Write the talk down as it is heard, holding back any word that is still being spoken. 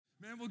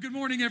Well, good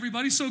morning,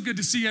 everybody. So good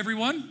to see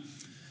everyone.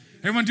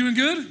 Everyone doing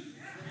good?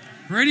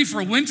 Ready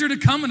for winter to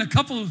come in a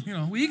couple,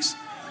 weeks?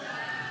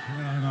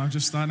 No,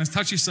 just thought, it's a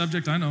touchy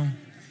subject, I know.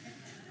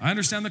 I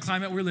understand the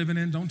climate we're living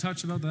in. Don't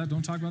touch about that.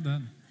 Don't talk about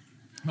that.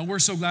 But we're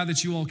so glad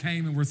that you all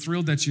came, and we're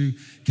thrilled that you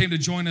came to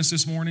join us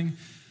this morning.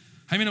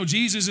 How many know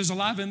Jesus is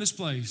alive in this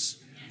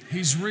place?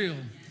 He's real.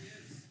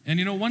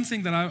 And one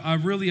thing that I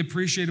really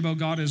appreciate about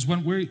God is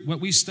what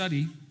we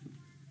study.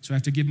 So I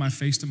have to give my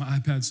face to my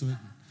iPad so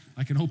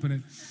I can open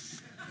it.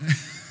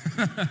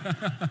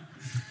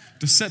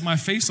 To set my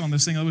face on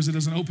this thing, otherwise it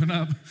doesn't open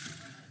up.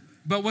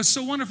 But what's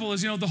so wonderful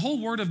is, the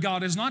whole Word of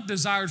God is not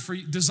designed for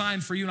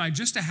you and I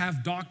just to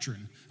have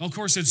doctrine. Of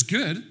course, it's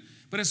good,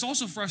 but it's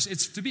also for us,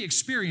 it's to be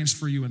experienced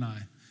for you and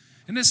I.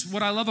 And this,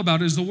 what I love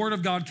about it is the Word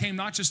of God came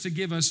not just to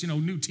give us,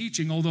 new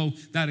teaching, although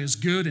that is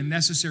good and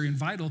necessary and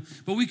vital,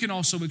 but we can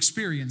also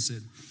experience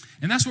it.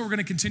 And that's what we're going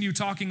to continue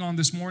talking on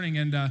this morning.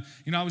 And,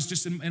 I was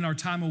just in our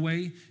time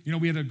away.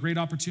 We had a great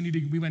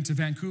opportunity. We went to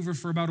Vancouver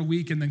for about a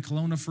week and then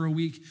Kelowna for a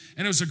week.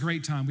 And it was a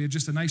great time. We had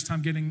just a nice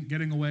time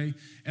getting away.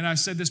 And I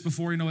said this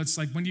before, it's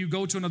like when you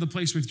go to another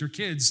place with your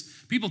kids,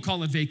 people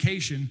call it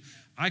vacation.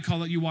 I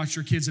call it you watch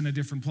your kids in a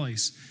different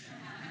place.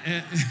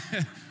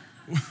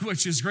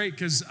 Which is great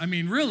because,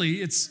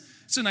 really, it's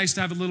nice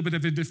to have a little bit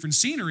of a different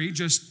scenery,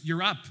 just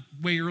you're up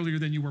way earlier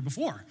than you were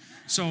before.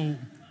 So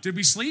did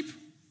we sleep?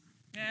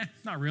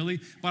 Not really,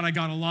 but I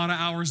got a lot of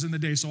hours in the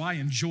day, so I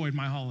enjoyed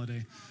my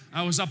holiday.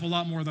 I was up a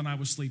lot more than I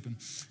was sleeping.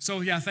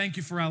 So, thank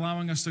you for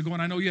allowing us to go.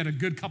 And I know you had a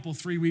good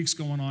 3 weeks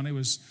going on. It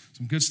was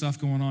some good stuff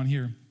going on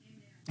here.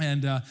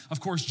 And, of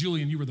course,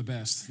 Julian, you were the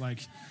best. I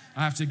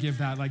have to give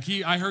that.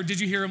 Did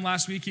you hear him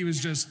last week? He was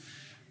just...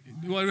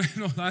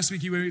 last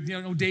week,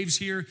 Dave's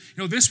here.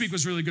 This week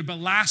was really good, but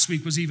last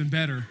week was even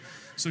better.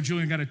 So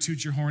Julian got to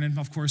toot your horn. And,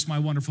 of course, my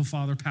wonderful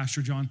father,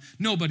 Pastor John.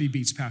 Nobody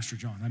beats Pastor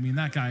John.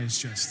 That guy is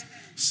just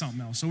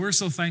something else. So we're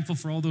so thankful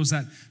for all those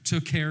that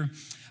took care.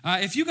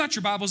 If you got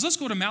your Bibles, let's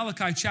go to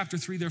Malachi chapter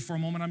 3 there for a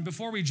moment. And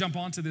before we jump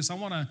onto this, I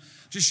want to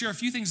just share a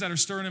few things that are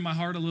stirring in my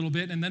heart a little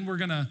bit, and then we're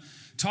going to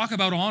talk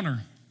about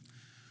honor.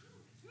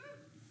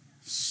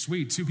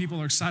 Sweet. 2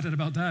 people are excited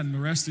about that, and the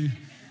rest of you...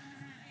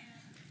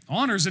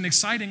 Honor is an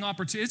exciting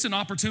opportunity. It's an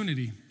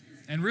opportunity.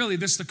 And really,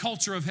 this is the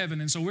culture of heaven.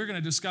 And so we're going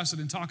to discuss it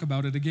and talk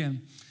about it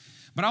again.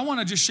 But I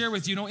want to just share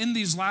with you, in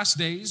these last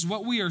days,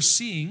 what we are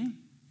seeing,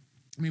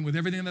 with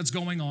everything that's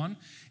going on,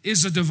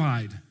 is a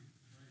divide.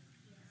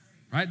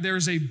 Right?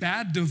 There's a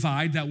bad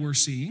divide that we're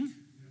seeing.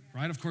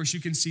 Right? Of course, you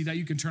can see that.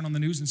 You can turn on the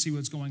news and see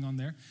what's going on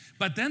there.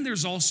 But then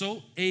there's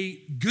also a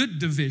good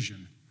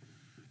division.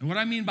 And what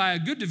I mean by a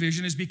good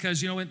division is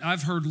because,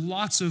 I've heard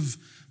lots of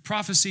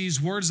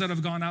prophecies, words that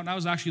have gone out. And I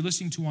was actually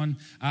listening to one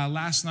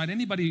last night.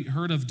 Anybody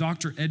heard of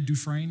Dr. Ed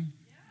Dufresne?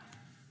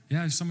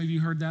 Yeah, some of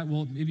you heard that.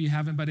 Well, maybe you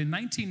haven't. But in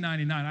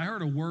 1999, I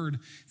heard a word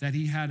that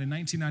he had in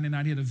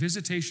 1999. He had a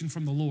visitation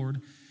from the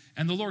Lord.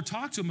 And the Lord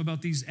talked to him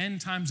about these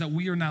end times that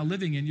we are now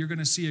living in. You're going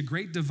to see a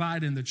great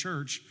divide in the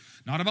church.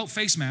 Not about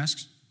face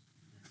masks.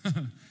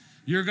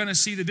 You're going to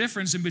see the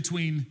difference in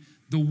between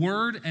the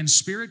Word and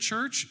Spirit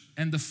church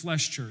and the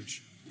flesh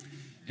church.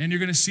 And you're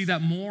going to see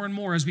that more and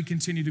more as we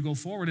continue to go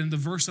forward. And the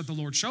verse that the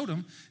Lord showed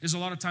him is a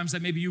lot of times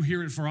that maybe you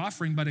hear it for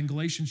offering, but in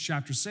Galatians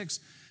chapter 6,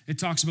 it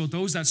talks about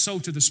those that sow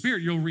to the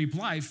Spirit, you'll reap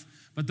life.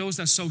 But those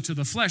that sow to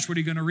the flesh, what are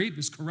you going to reap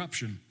is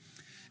corruption.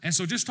 And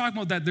so just talking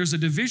about that, there's a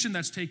division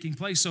that's taking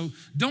place. So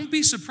don't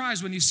be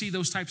surprised when you see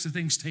those types of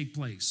things take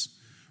place.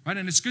 Right?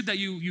 And it's good that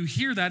you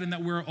hear that and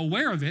that we're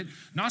aware of it,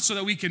 not so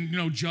that we can,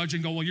 judge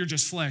and go, well, you're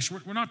just flesh.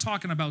 We're not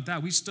talking about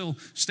that. We still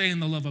stay in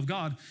the love of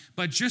God.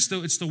 But just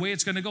it's the way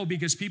it's going to go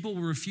because people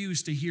will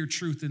refuse to hear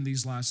truth in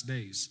these last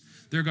days.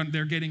 They're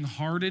getting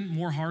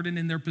more hardened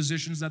in their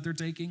positions that they're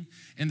taking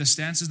and the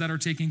stances that are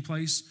taking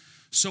place.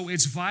 So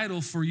it's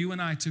vital for you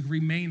and I to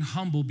remain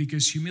humble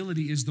because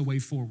humility is the way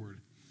forward.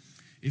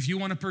 If you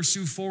want to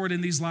pursue forward in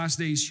these last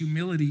days,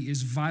 humility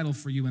is vital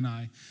for you and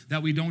I.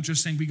 That we don't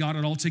just think we got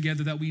it all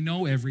together, that we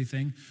know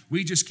everything.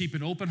 We just keep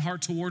an open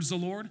heart towards the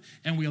Lord,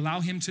 and we allow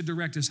Him to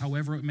direct us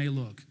however it may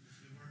look,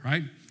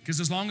 right? Because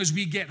as long as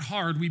we get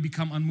hard, we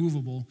become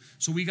unmovable.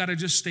 So we got to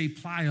just stay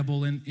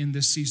pliable in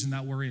this season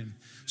that we're in.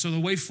 So the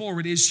way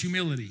forward is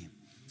humility,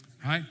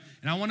 right?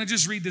 And I want to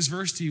just read this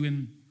verse to you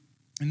in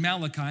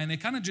Malachi, and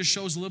it kind of just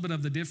shows a little bit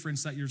of the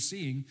difference that you're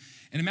seeing.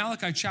 And in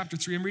Malachi chapter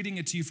 3, I'm reading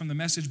it to you from the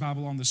Message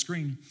Bible on the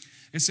screen.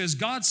 It says,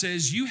 God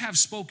says, you have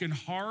spoken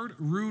hard,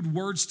 rude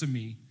words to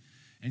me.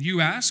 And you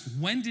ask,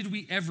 when did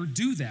we ever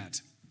do that?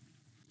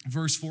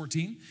 Verse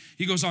 14,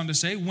 he goes on to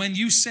say, when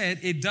you said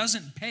it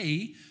doesn't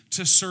pay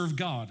to serve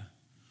God,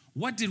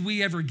 what did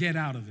we ever get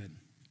out of it?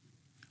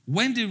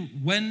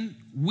 When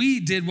we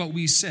did what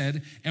we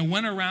said and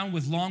went around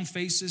with long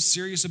faces,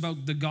 serious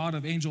about the God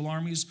of angel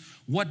armies,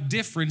 what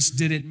difference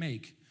did it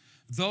make?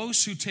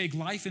 Those who take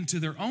life into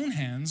their own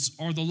hands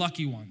are the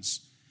lucky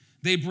ones.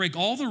 They break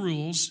all the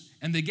rules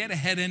and they get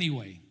ahead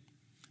anyway.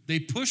 They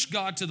push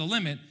God to the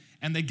limit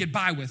and they get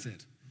by with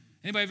it.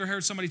 Anybody ever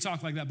heard somebody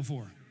talk like that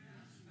before?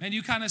 And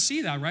you kind of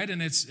see that, right?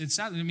 And it's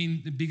sad. I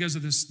mean, because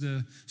of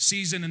the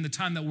season and the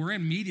time that we're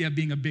in, media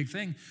being a big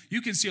thing,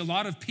 you can see a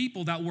lot of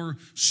people that were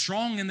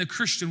strong in the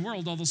Christian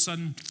world all of a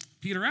sudden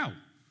peter out.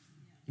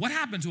 What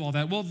happened to all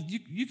that? Well,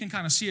 you can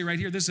kind of see it right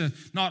here. This is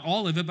not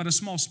all of it, but a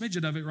small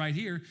smidget of it right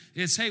here.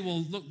 It's, hey,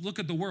 well, look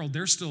at the world.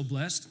 They're still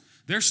blessed.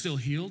 They're still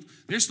healed.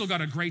 They're still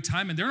got a great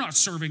time, and they're not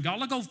serving God.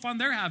 Look how fun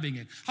they're having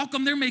it. How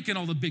come they're making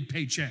all the big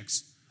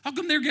paychecks? How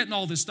come they're getting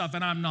all this stuff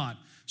and I'm not?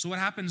 So what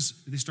happens?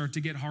 They start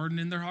to get hardened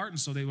in their heart, and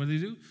so what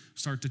do?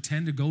 Start to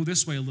tend to go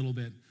this way a little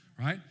bit,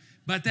 right?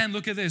 But then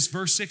look at this,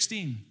 verse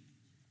 16.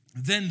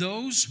 Then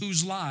those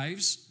whose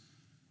lives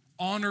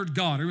honored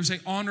God. Everybody say,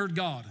 honored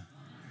God.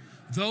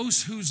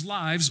 Those whose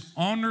lives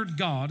honored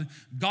God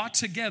got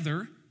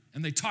together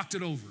and they talked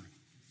it over.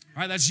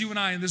 All right, that's you and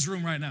I in this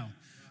room right now.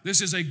 This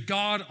is a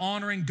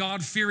God-honoring,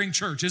 God-fearing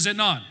church, is it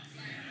not?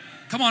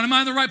 Come on, am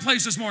I in the right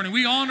place this morning?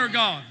 We honor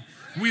God.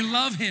 We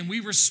love Him. We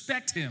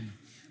respect Him,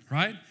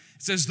 right?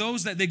 It says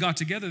those that they got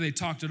together, they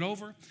talked it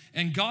over,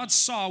 and God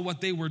saw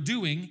what they were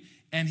doing,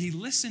 and He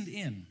listened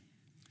in.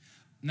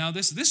 Now,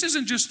 this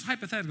isn't just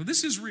hypothetical.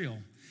 This is real.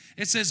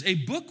 It says a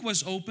book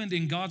was opened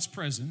in God's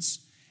presence,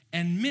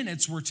 and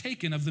minutes were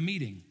taken of the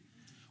meeting.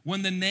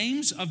 When the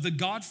names of the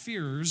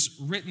God-fearers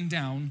written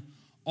down,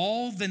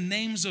 all the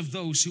names of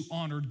those who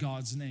honored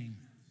God's name.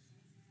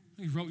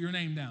 He wrote your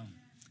name down.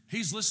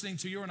 He's listening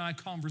to your and I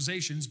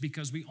conversations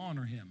because we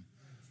honor Him.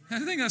 I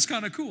think that's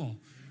kind of cool.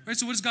 Right?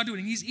 So what is God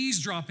doing? He's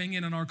eavesdropping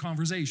in on our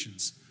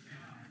conversations.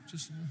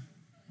 Just,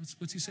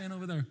 what's He saying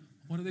over there?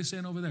 What are they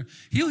saying over there?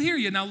 He'll hear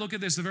you. Now look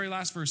at this, the very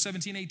last verse,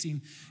 17,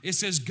 18. It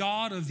says,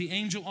 God of the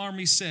angel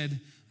army said,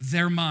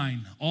 they're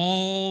mine,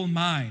 all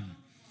mine.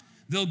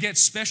 They'll get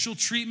special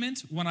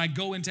treatment when I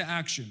go into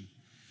action.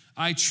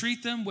 I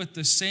treat them with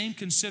the same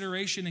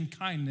consideration and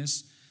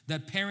kindness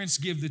that parents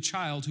give the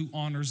child who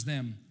honors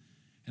them.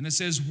 And it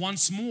says,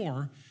 once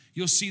more,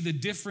 you'll see the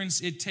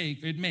difference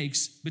it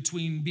makes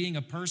between being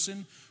a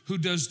person who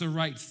does the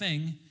right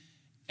thing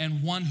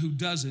and one who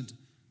doesn't,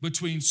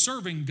 between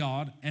serving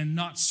God and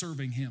not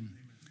serving Him.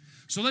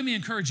 So let me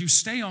encourage you,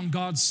 stay on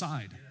God's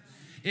side.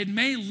 It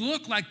may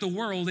look like the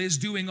world is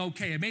doing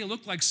okay. It may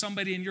look like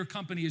somebody in your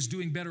company is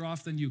doing better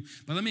off than you.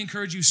 But let me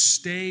encourage you,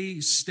 stay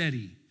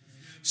steady.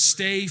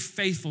 Stay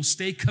faithful.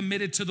 Stay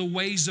committed to the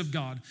ways of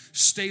God.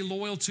 Stay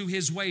loyal to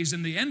His ways.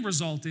 And the end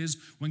result is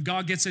when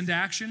God gets into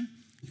action,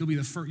 you'll be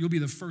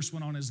the first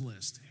one on His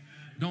list.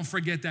 Amen. Don't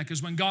forget that,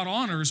 because when God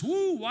honors,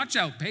 watch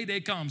out, payday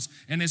comes,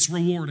 and it's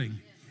rewarding.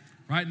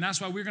 Right? And that's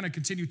why we're going to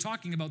continue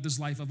talking about this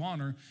life of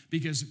honor,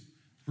 because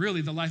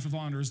really the life of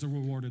honor is the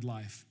rewarded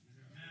life.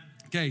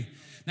 Okay,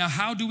 now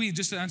how do we,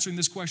 just answering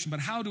this question, but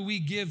how do we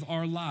give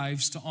our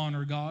lives to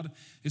honor God?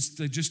 It's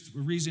just a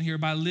reason here,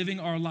 by living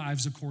our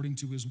lives according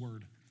to His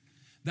word.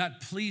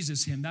 That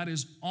pleases Him. That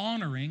is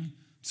honoring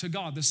to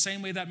God. The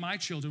same way that my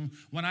children,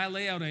 when I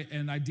lay out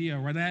an idea,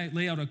 or when I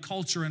lay out a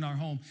culture in our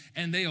home,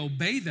 and they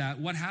obey that,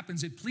 what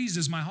happens? It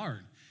pleases my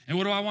heart. And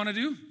what do I want to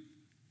do?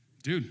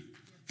 Dude,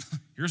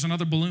 here's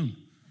another balloon.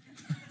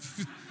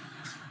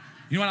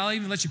 You know what? I'll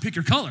even let you pick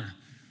your color.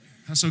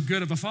 That's so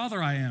good of a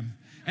father I am.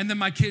 And then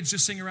my kids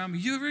just sing around me,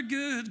 you're a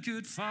good,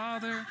 good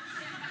father.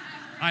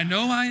 I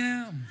know I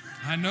am.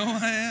 I know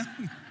I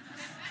am.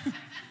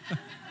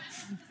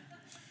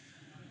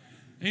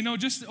 You know,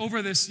 just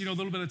over this,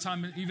 little bit of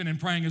time, even in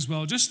praying as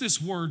well, just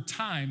this word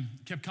time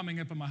kept coming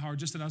up in my heart,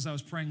 just as I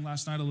was praying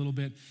last night a little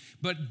bit.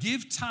 But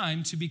give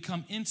time to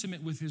become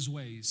intimate with His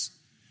ways.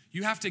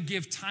 You have to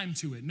give time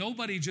to it.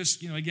 Nobody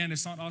just, again,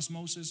 it's not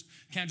osmosis.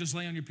 Can't just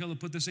lay on your pillow,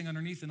 put this thing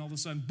underneath, and all of a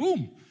sudden,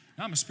 boom,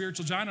 now I'm a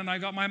spiritual giant and I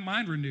got my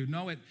mind renewed.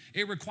 No, it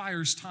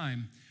requires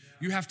time.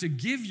 You have to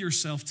give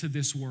yourself to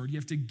this word. You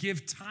have to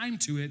give time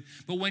to it.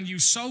 But when you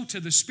sow to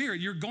the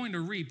Spirit, you're going to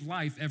reap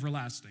life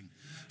everlasting.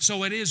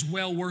 So it is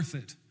well worth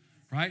it,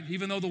 right?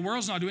 Even though the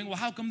world's not doing, well,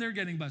 how come they're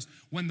getting blessed?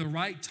 When the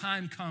right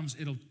time comes,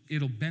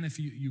 it'll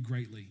benefit you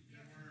greatly.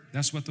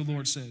 That's what the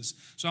Lord says.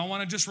 So I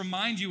want to just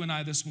remind you and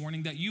I this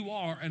morning that you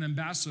are an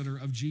ambassador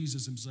of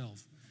Jesus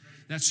Himself.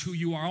 That's who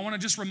you are. I want to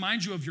just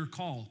remind you of your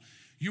call.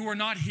 You are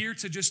not here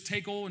to just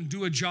take and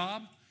do a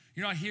job.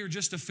 You're not here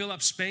just to fill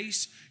up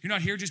space. You're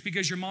not here just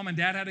because your mom and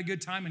dad had a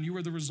good time and you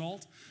were the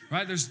result,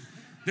 right?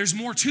 There's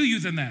more to you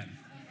than that.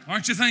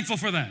 Aren't you thankful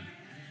for that?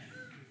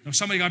 No,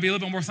 somebody got to be a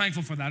little bit more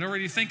thankful for that.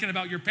 Already thinking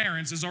about your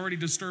parents is already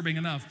disturbing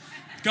enough.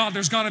 God,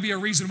 there's got to be a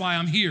reason why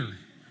I'm here.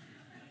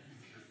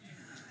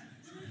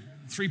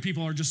 3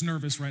 people are just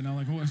nervous right now.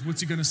 Like,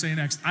 what's he going to say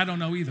next? I don't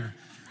know either.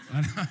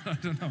 I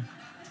don't know.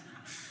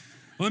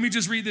 Well, let me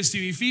just read this to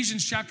you.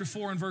 Ephesians chapter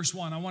 4 and verse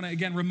 1. I want to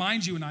again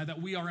remind you and I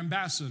that we are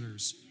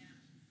ambassadors.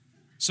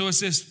 So it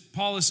says,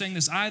 Paul is saying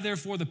this, I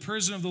therefore, the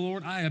prisoner of the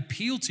Lord, I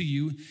appeal to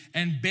you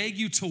and beg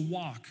you to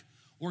walk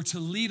or to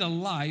lead a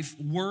life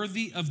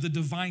worthy of the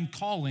divine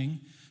calling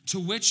to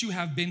which you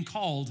have been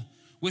called,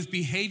 with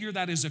behavior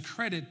that is a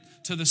credit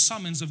to the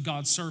summons of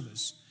God's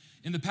service.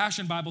 In the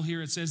Passion Bible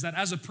here, it says that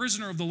as a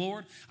prisoner of the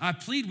Lord, I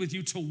plead with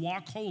you to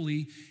walk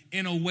holy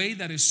in a way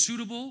that is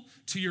suitable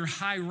to your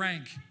high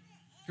rank.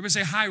 Everybody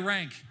say high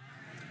rank.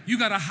 You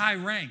got a high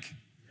rank.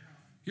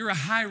 You're a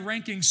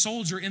high-ranking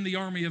soldier in the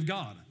army of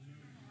God.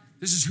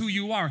 This is who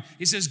you are.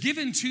 It says,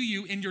 given to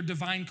you in your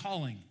divine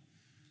calling.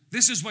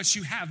 This is what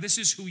you have. This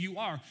is who you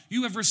are.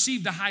 You have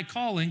received a high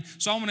calling.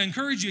 So I want to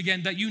encourage you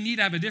again that you need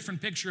to have a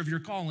different picture of your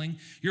calling.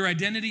 Your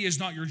identity is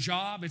not your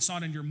job. It's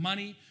not in your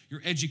money,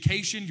 your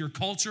education, your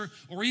culture,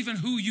 or even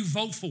who you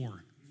vote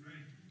for.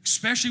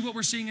 Especially what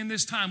we're seeing in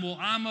this time. Well,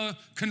 I'm a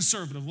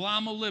conservative. Well,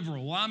 I'm a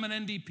liberal. Well, I'm an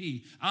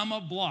NDP. I'm a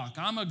bloc.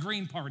 I'm a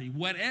Green Party.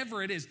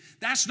 Whatever it is,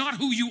 that's not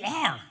who you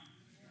are.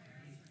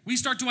 We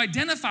start to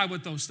identify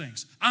with those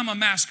things. I'm a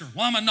masker.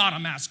 Well, I'm not a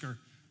masker.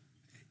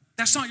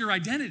 That's not your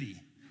identity.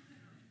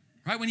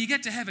 Right? When you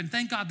get to heaven,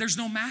 thank God there's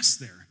no mask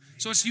there.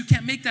 So you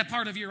can't make that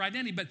part of your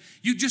identity, but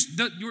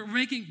you're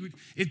making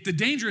it. The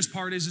dangerous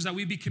part is that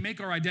we can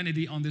make our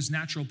identity on this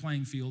natural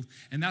playing field,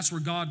 and that's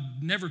where God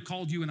never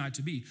called you and I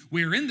to be.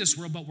 We're in this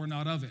world, but we're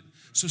not of it.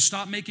 So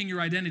stop making your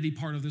identity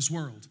part of this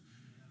world.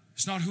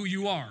 It's not who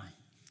you are.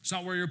 It's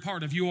not where you're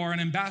part of. You are an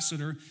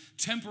ambassador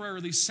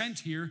temporarily sent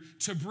here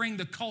to bring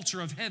the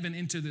culture of heaven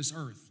into this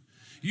earth.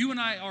 You and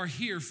I are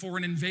here for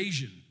an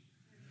invasion.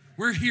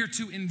 We're here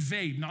to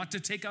invade, not to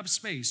take up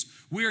space.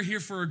 We're here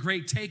for a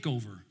great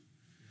takeover.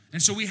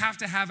 And so we have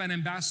to have an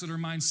ambassador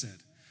mindset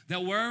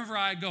that wherever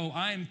I go,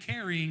 I am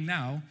carrying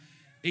now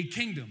a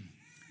kingdom.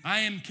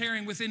 I am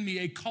carrying within me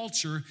a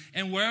culture,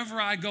 and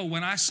wherever I go,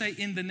 when I say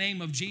in the name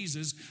of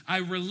Jesus, I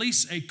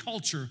release a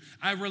culture.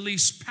 I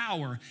release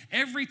power.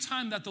 Every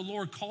time that the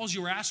Lord calls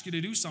you or asks you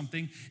to do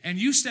something, and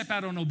you step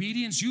out on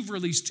obedience, you've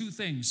released two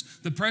things: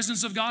 the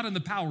presence of God and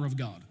the power of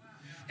God.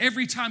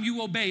 Every time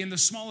you obey in the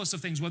smallest of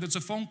things, whether it's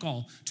a phone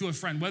call to a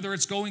friend, whether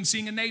it's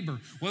seeing a neighbor,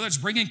 whether it's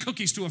bringing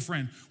cookies to a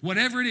friend,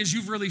 whatever it is,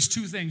 you've released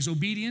two things: in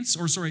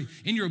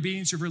your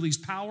obedience, you've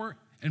released power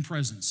and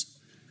presence.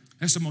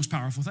 That's the most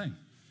powerful thing.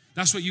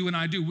 That's what you and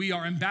I do. We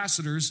are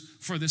ambassadors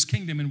for this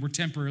kingdom, and we're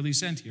temporarily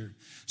sent here.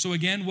 So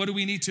again, what do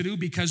we need to do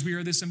because we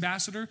are this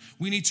ambassador?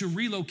 We need to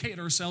relocate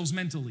ourselves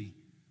mentally.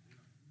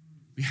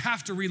 We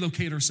have to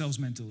relocate ourselves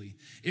mentally.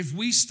 If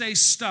we stay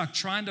stuck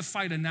trying to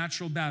fight a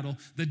natural battle,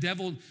 the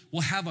devil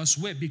will have us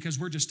whipped because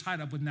we're just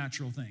tied up with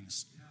natural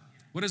things.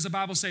 What does the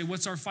Bible say?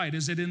 What's our fight?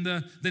 Is it in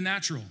the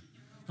natural?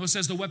 No, it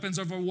says the weapons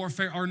of our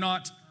warfare are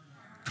not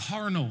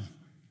carnal.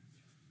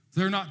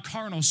 They're not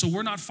carnal. So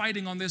we're not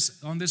fighting on this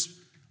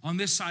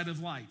side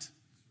of light,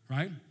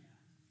 right?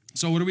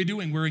 So what are we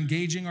doing? We're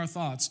engaging our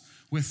thoughts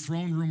with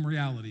throne room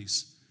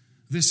realities.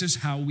 This is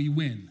how we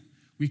win.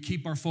 We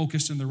keep our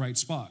focus in the right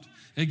spot.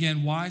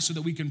 Again, why? So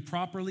that we can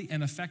properly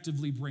and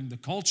effectively bring the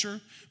culture,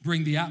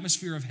 bring the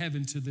atmosphere of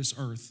heaven to this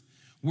earth.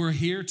 We're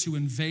here to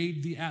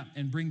invade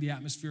and bring the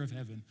atmosphere of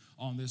heaven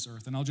on this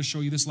earth. And I'll just show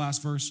you this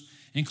last verse.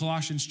 In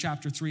Colossians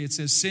chapter 3, it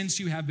says, since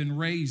you have been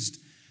raised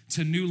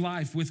to new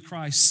life with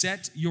Christ,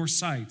 set your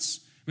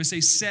sights. We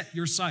say, set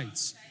your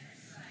sights.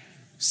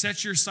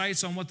 Set your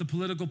sights on what the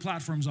political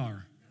platforms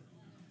are.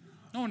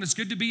 No, and it's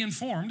good to be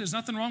informed. There's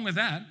nothing wrong with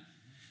that.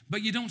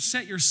 But you don't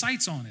set your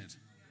sights on it.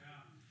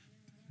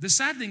 The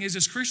sad thing is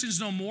Christians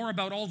know more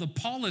about all the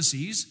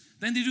policies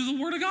than they do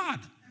the Word of God.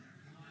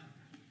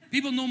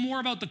 People know more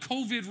about the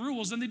COVID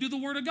rules than they do the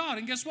Word of God.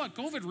 And guess what?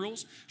 COVID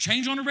rules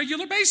change on a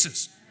regular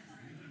basis.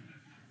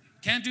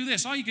 Can't do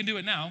this. Oh, you can do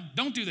it now.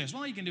 Don't do this.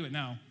 Well, you can do it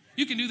now.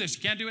 You can do this.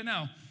 You can't do it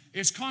now.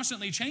 It's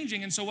constantly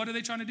changing. And so what are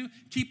they trying to do?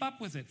 Keep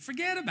up with it.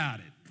 Forget about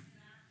it.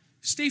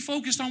 Stay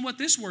focused on what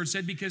this word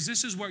said, because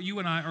this is what you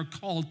and I are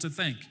called to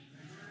think.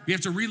 We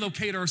have to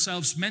relocate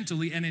ourselves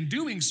mentally, and in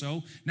doing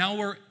so, now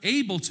we're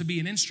able to be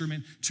an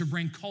instrument to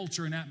bring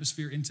culture and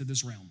atmosphere into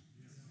this realm.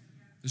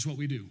 This is what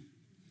we do.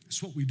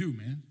 It's what we do,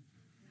 man.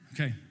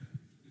 Okay.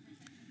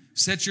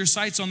 Set your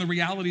sights on the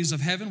realities of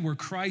heaven, where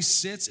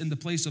Christ sits in the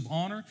place of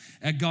honor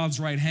at God's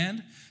right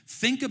hand.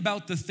 Think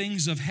about the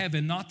things of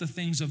heaven, not the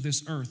things of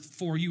this earth,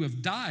 for you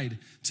have died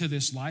to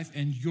this life,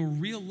 and your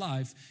real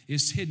life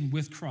is hidden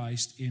with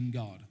Christ in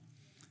God.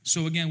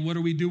 So again, what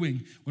are we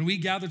doing? When we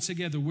gather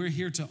together, we're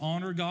here to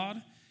honor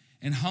God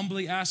and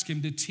humbly ask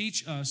Him to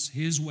teach us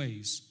His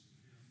ways,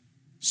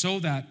 so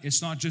that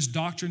it's not just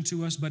doctrine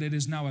to us, but it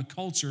is now a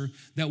culture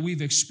that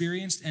we've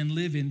experienced and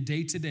live in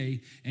day to day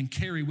and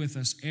carry with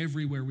us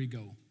everywhere we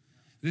go.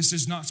 This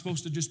is not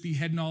supposed to just be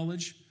head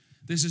knowledge.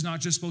 This is not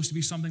just supposed to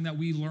be something that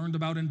we learned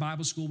about in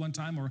Bible school one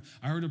time, or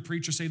I heard a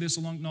preacher say this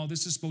along. No,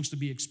 this is supposed to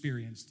be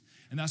experienced.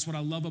 And that's what I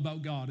love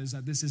about God, is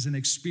that this is an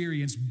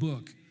experienced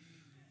book.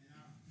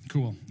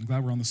 Cool. I'm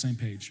glad we're on the same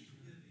page.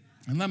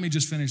 And let me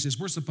just finish this.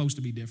 We're supposed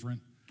to be different,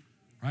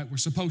 right? We're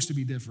supposed to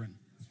be different.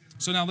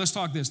 So now let's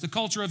talk this. The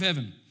culture of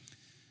heaven.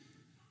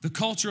 The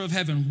culture of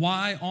heaven.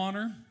 Why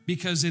honor?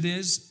 Because it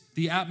is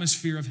the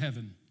atmosphere of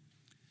heaven.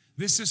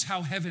 This is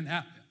how heaven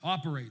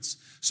operates.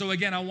 So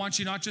again, I want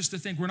you not just to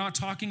think, we're not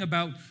talking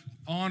about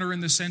honor in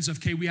the sense of,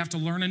 okay, we have to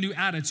learn a new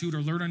attitude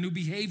or learn a new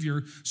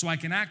behavior so I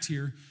can act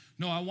here.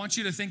 No, I want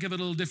you to think of it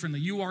a little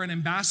differently. You are an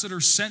ambassador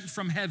sent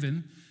from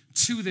heaven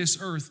to this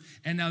earth,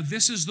 and now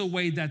this is the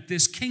way that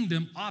this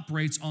kingdom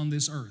operates on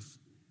this earth.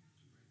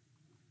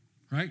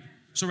 Right?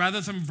 So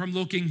rather than from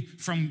looking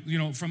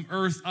from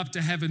earth up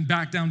to heaven,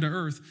 back down to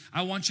earth,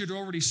 I want you to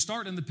already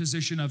start in the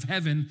position of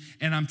heaven,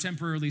 and I'm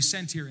temporarily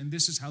sent here, and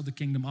this is how the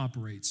kingdom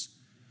operates.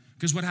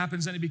 Because what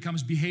happens then, it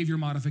becomes behavior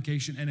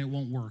modification, and it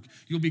won't work.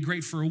 You'll be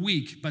great for a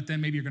week, but then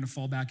maybe you're going to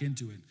fall back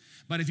into it.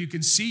 But if you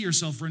can see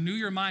yourself, renew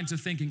your mind to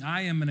thinking,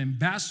 I am an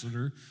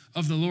ambassador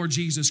of the Lord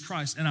Jesus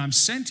Christ, and I'm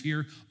sent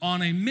here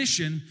on a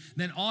mission,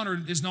 then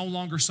honor is no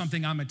longer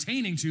something I'm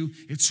attaining to,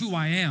 it's who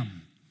I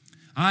am.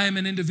 I am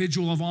an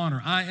individual of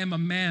honor. I am a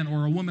man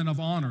or a woman of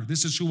honor.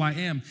 This is who I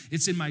am.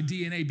 It's in my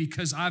DNA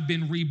because I've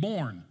been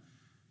reborn.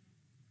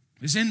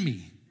 It's in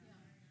me.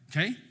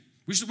 Okay?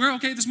 We're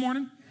okay this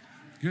morning?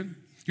 Good.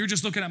 You're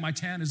just looking at my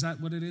tan. Is that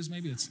what it is?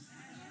 Maybe it's.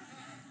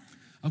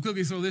 I'll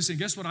quickly throw this in.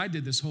 Guess what I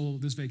did this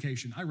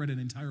vacation? I read an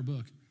entire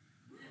book.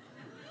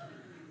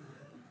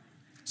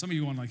 Some of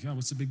you are like, oh,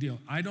 what's the big deal?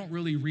 I don't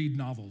really read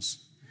novels.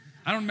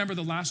 I don't remember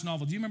the last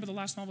novel. Do you remember the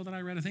last novel that I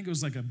read? I think it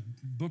was like a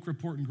book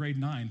report in grade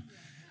 9.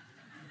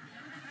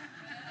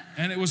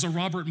 And it was a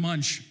Robert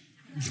Munch.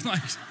 Like,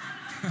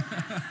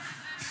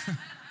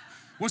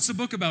 what's the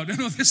book about?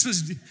 No, this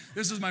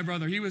is my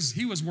brother. He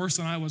was worse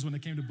than I was when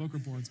it came to book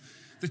reports.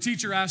 The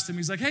teacher asked him,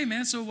 he's like, hey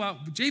man, so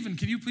Javen,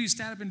 can you please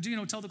stand up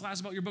and tell the class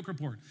about your book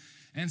report?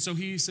 And so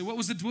he said, what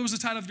was the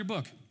title of your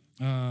book?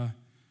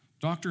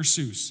 Dr.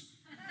 Seuss.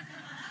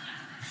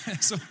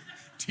 So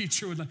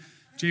teacher would like,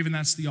 Javen,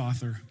 that's the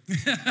author.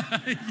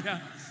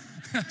 Yeah.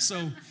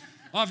 So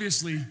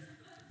obviously,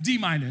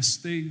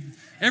 D-.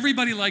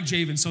 Everybody liked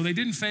Javen, so they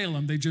didn't fail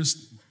him. They just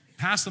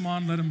passed him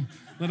on, let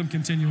him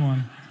continue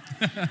on.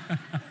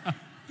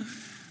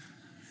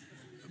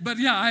 But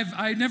yeah,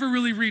 I never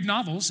really read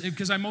novels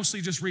because I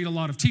mostly just read a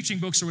lot of teaching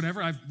books or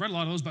whatever. I've read a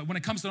lot of those, but when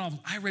it comes to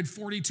novels, I read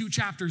 42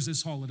 chapters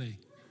this holiday.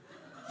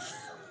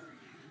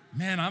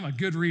 Man, I'm a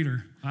good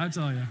reader. I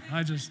tell you,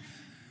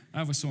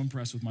 I was so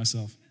impressed with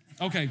myself.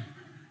 Okay,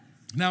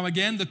 now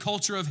again, the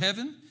culture of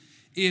heaven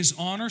is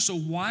honor. So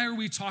why are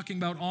we talking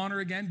about honor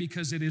again?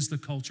 Because it is the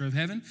culture of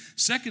heaven.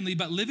 Secondly,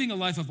 but living a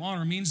life of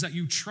honor means that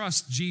you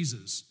trust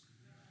Jesus.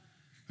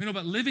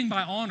 But living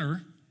by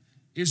honor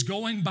is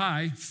going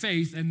by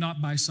faith and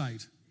not by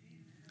sight.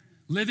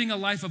 Living a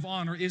life of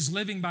honor is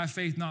living by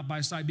faith, not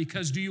by sight.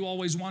 Because do you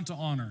always want to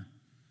honor?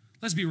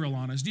 Let's be real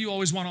honest. Do you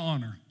always want to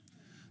honor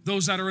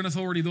those that are in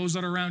authority, those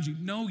that are around you?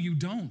 No, you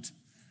don't.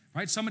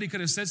 Right? Somebody could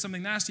have said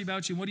something nasty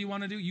about you. What do you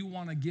want to do? You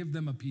want to give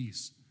them a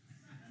piece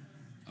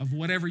of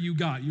whatever you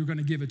got. You're going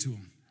to give it to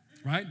them.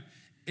 Right?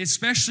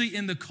 Especially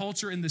in the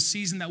culture, in the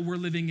season that we're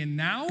living in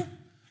now,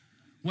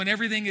 when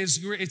everything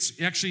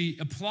it's actually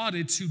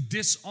applauded to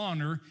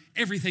dishonor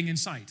everything in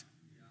sight.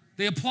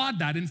 They applaud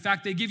that. In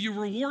fact, they give you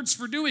rewards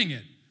for doing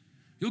it.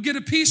 You'll get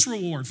a peace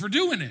reward for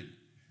doing it.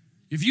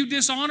 If you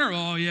dishonor,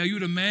 oh yeah,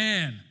 you're the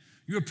man.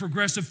 You're a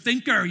progressive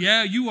thinker.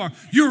 Yeah, you are.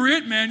 You're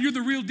it, man. You're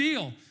the real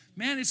deal.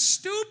 Man, it's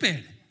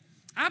stupid.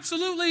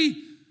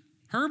 Absolutely.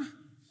 Herb?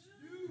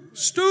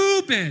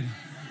 Stupid.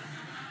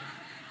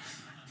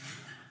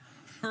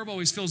 Herb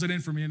always fills it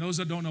in for me, and those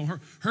that don't know,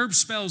 Herb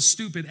spells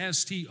stupid,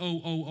 S-T-O-O-O-O-O-O-P-I-D.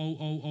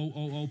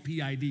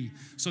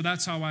 So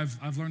that's how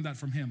I've learned that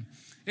from him.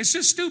 It's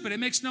just stupid. It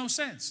makes no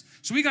sense.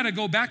 So we got to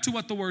go back to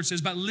what the word says.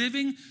 But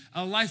living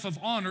a life of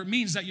honor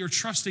means that you're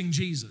trusting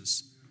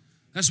Jesus.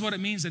 That's what it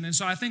means. And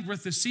so I think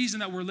with the season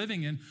that we're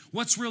living in,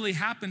 what's really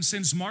happened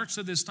since March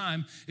to this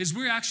time is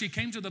we actually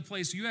came to the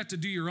place you have to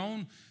do your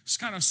own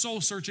kind of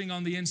soul searching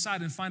on the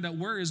inside and find out,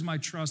 where is my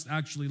trust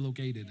actually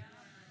located?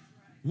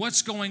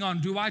 What's going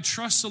on? Do I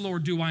trust the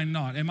Lord? Do I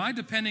not? Am I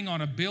depending on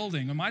a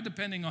building? Am I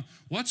depending on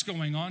what's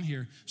going on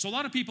here? So a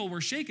lot of people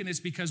were shaken. It's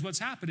because what's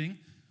happening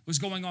was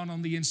going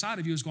on the inside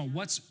of you is going,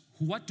 what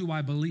do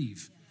I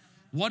believe?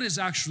 What is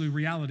actually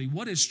reality?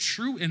 What is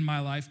true in my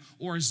life?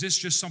 Or is this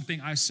just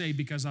something I say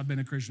because I've been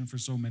a Christian for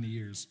so many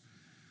years?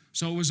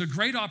 So it was a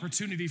great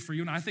opportunity for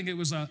you. And I think it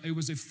was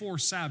a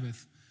forced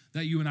Sabbath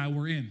that you and I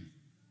were in.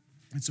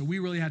 And so we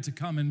really had to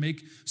come and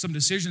make some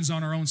decisions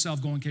on our own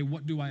self going, okay,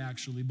 what do I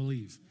actually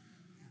believe?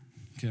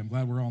 Okay, I'm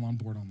glad we're all on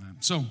board on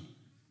that. So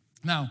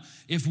now,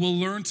 if we'll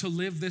learn to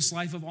live this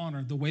life of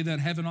honor the way that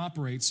heaven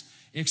operates,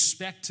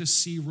 expect to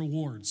see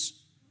rewards.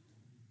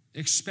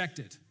 Expect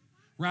it.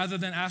 Rather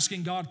than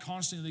asking God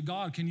constantly,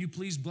 God, can you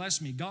please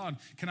bless me? God,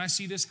 can I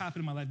see this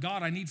happen in my life?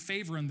 God, I need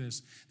favor in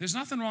this. There's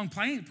nothing wrong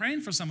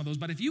praying for some of those,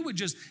 but if you would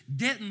just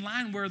get in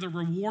line where the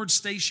reward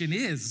station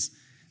is,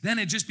 then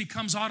it just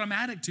becomes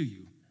automatic to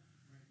you,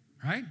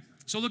 right?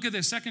 So look at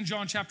this, 2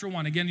 John chapter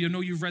 1. Again, you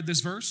know you've read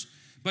this verse,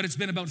 but it's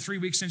been about 3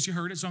 weeks since you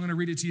heard it, so I'm going to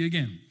read it to you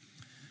again.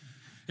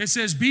 It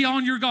says, be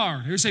on your guard.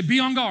 Everybody say, be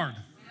on guard.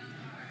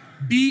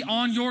 Be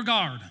on your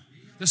guard.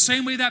 The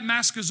same way that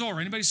mask of Zorro.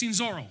 Anybody seen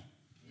Zorro?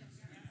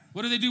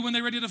 What do they do when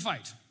they're ready to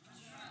fight?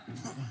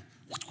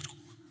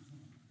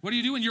 What do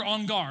you do when you're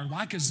on guard?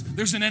 Why? Because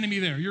there's an enemy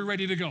there. You're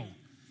ready to go.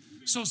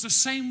 So it's the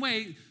same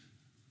way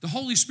the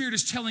Holy Spirit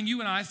is telling you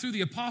and I through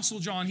the Apostle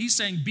John. He's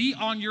saying, be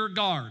on your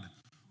guard.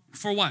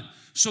 For what?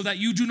 So that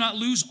you do not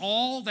lose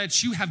all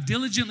that you have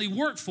diligently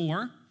worked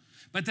for,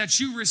 but that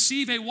you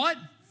receive a what?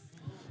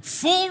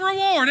 Full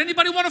reward.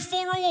 Anybody want a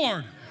full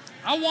reward?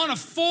 I want a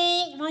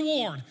full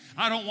reward.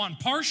 I don't want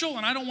partial,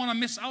 and I don't want to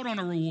miss out on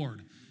a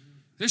reward.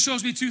 This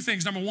shows me two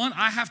things. Number one,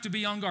 I have to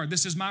be on guard.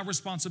 This is my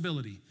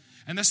responsibility.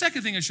 And the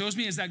second thing it shows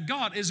me is that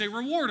God is a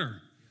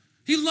rewarder.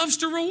 He loves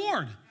to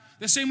reward.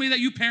 The same way that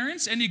you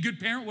parents, any good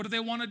parent, what do they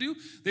want to do?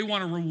 They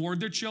want to reward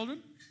their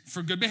children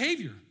for good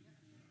behavior,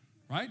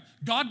 right?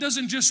 God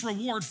doesn't just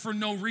reward for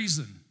no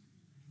reason.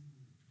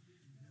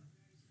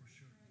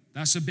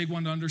 That's a big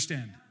one to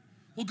understand.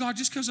 Well, God,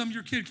 just because I'm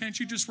your kid, can't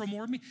you just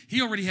reward me?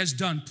 He already has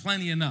done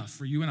plenty enough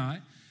for you and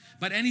I.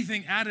 But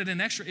anything added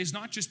and extra is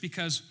not just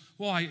because,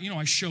 well,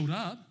 I showed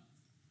up.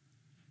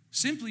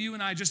 Simply you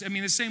and I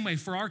the same way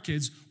for our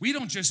kids, we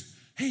don't just,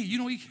 hey,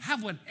 you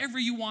have whatever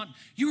you want.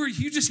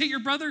 You just hit your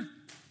brother?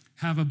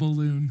 Have a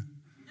balloon.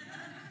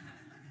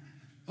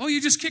 Oh, you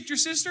just kicked your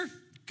sister?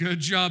 Good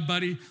job,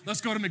 buddy.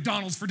 Let's go to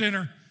McDonald's for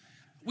dinner.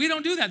 We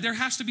don't do that. There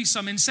has to be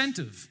some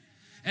incentive.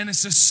 And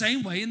it's the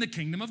same way in the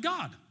kingdom of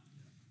God.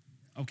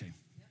 Okay,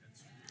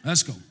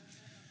 let's go.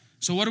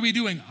 So what are we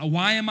doing?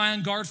 Why am I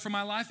on guard for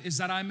my life? Is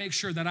that I make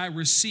sure that I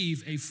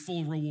receive a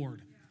full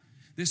reward.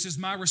 This is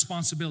my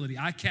responsibility.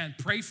 I can't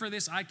pray for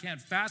this. I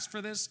can't fast for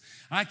this.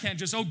 I can't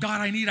just, oh God,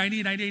 I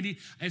need.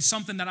 It's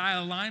something that I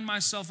align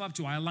myself up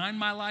to. I align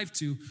my life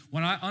to.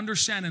 When I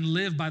understand and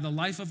live by the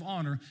life of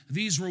honor,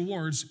 these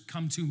rewards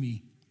come to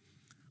me.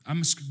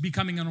 I'm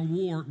becoming a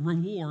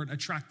reward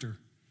attractor.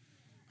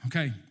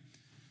 Okay.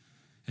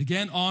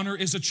 Again, honor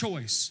is a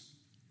choice.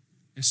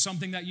 It's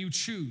something that you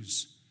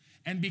choose.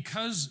 And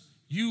because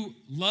you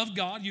love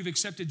God, you've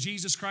accepted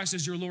Jesus Christ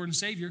as your Lord and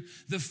Savior,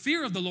 the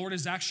fear of the Lord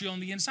is actually on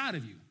the inside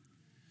of you.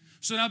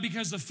 So now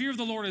because the fear of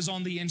the Lord is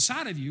on the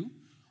inside of you,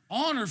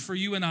 honor for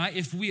you and I,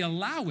 if we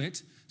allow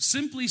it,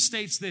 simply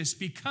states this: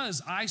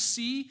 because I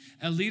see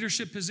a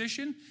leadership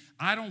position,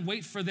 I don't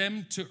wait for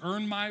them to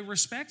earn my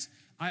respect.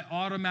 I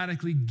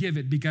automatically give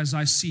it because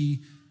I see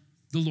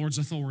the Lord's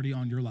authority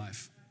on your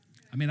life.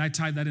 I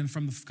tied that in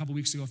from a couple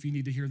weeks ago. If you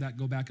need to hear that,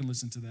 go back and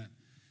listen to that.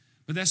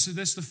 But that's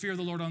the fear of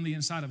the Lord on the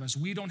inside of us.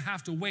 We don't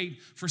have to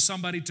wait for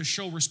somebody to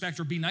show respect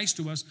or be nice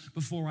to us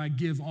before I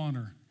give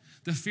honor.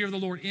 The fear of the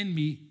Lord in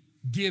me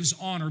gives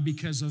honor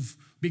because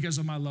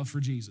of my love for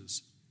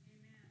Jesus.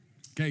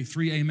 Okay,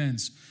 3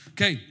 amens.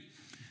 Okay,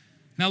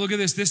 now look at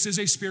this. This is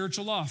a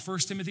spiritual law. 1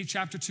 Timothy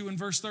chapter 2 and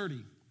verse 30.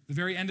 The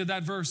very end of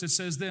that verse, it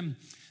says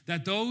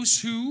that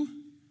those who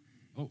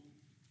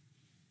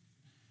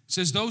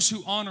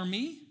honor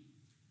me,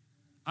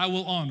 I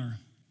will honor.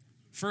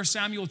 1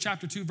 Samuel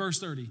chapter 2, verse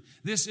 30.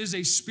 This is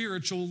a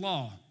spiritual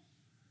law.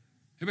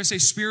 Everybody say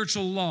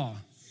spiritual law.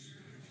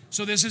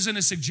 So this isn't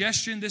a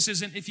suggestion. This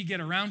isn't if you get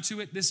around to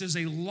it. This is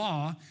a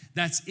law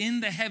that's in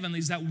the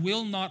heavenlies that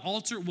will not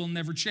alter, will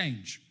never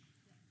change.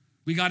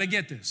 We got to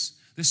get this.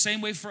 The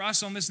same way for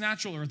us on this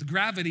natural earth,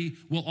 gravity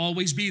will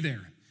always be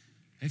there.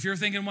 If you're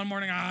thinking one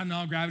morning,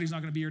 no, gravity's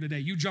not going to be here today,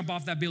 you jump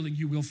off that building,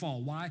 you will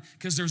fall. Why?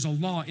 Because there's a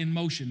law in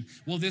motion.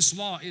 Well, this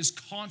law is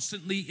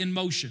constantly in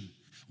motion.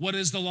 What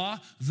is the law?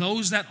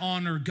 Those that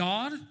honor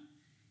God,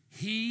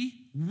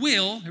 He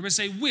will, everybody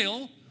say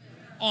will,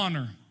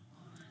 honor.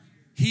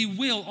 He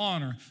will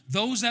honor.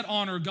 Those that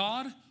honor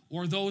God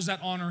or those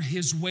that honor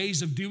His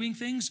ways of doing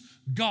things,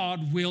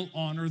 God will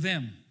honor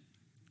them.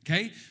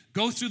 Okay?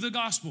 Go through the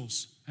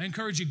Gospels. I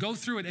encourage you, go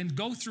through it and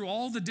go through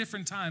all the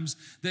different times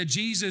that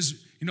Jesus,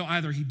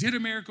 either He did a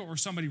miracle or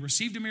somebody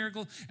received a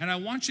miracle. And I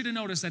want you to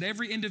notice that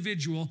every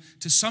individual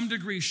to some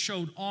degree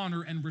showed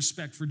honor and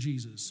respect for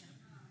Jesus.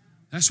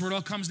 That's where it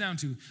all comes down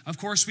to. Of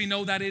course, we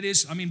know that it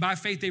is, by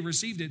faith they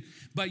received it,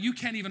 but you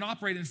can't even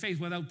operate in faith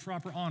without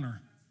proper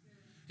honor.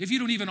 If you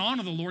don't even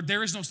honor the Lord,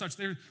 there is no such,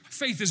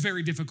 faith is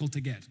very difficult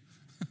to get.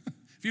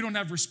 If you don't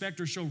have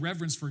respect or show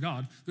reverence for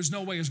God, there's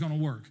no way it's going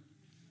to work,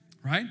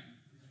 right?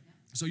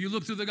 So you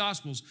look through the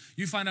Gospels,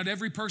 you find out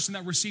every person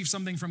that receives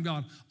something from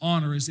God,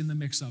 honor is in the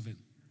mix of it.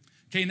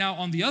 Okay, now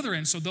on the other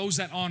end, so those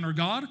that honor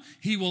God,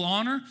 He will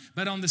honor,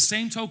 but on the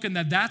same token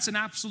that's an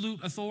absolute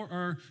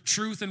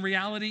truth and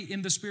reality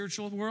in the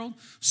spiritual world,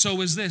 so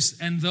is this,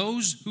 and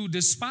those who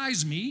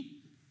despise me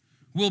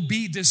will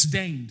be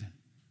disdained.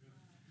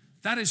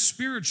 That is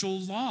spiritual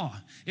law.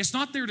 It's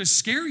not there to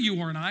scare you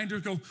or I and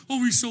to go,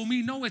 oh, he's so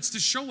mean. No, it's to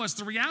show us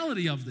the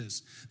reality of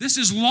this. This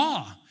is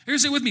law. Here,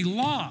 say with me,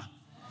 law.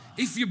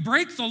 If you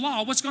break the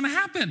law, what's going to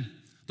happen?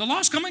 The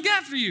law's coming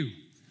after you.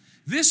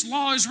 This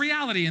law is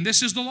reality, and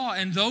this is the law.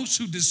 And those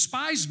who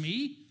despise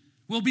me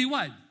will be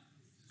what?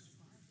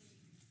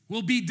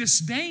 Will be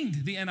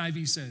disdained, the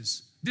NIV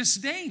says.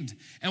 Disdained.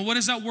 And what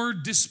is that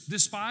word,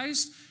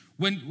 despised?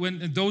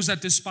 When those that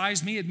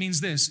despise me, it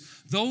means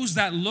this. Those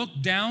that look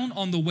down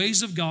on the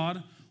ways of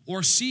God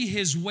or see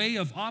His way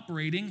of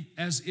operating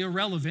as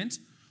irrelevant,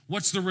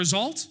 what's the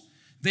result?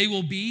 They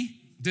will be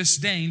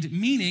disdained,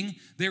 meaning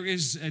there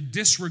is a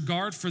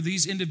disregard for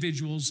these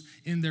individuals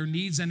in their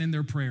needs and in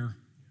their prayer.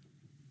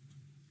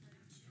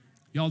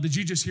 Y'all, did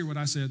you just hear what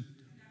I said?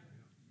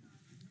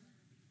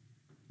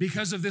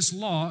 Because of this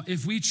law,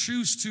 if we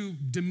choose to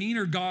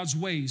demeanor God's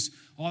ways,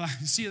 I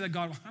see that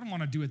God, I don't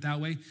want to do it that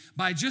way.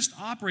 By just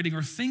operating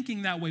or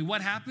thinking that way,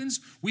 what happens?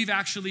 We've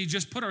actually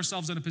just put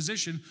ourselves in a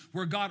position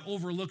where God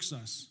overlooks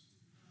us.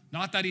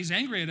 Not that he's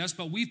angry at us,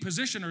 but we've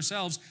positioned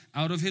ourselves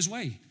out of his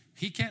way.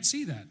 He can't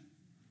see that.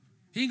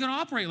 He ain't going to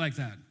operate like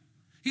that.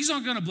 He's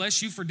not going to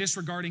bless you for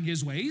disregarding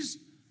his ways.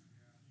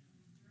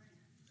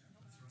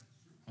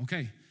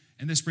 Okay,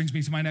 and this brings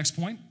me to my next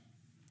point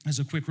as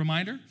a quick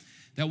reminder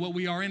that what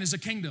we are in is a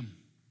kingdom.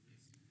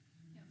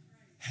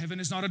 Heaven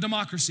is not a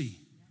democracy.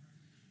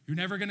 You're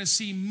never going to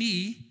see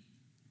me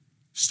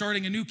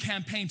starting a new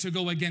campaign to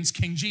go against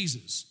King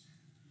Jesus.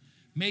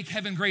 Make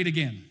heaven great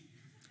again.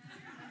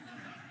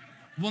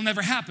 Will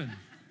never happen.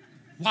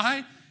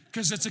 Why?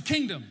 Because it's a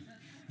kingdom.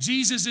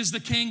 Jesus is the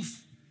king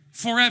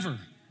forever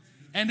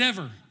and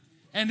ever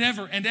and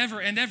ever and ever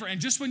and ever.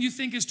 And just when you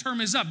think his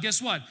term is up,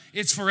 guess what?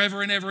 It's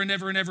forever and ever and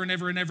ever and ever and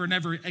ever and ever and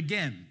ever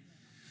again.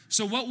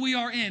 So what we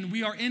are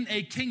in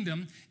a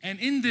kingdom, and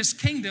in this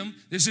kingdom,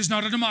 this is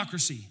not a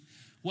democracy.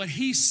 What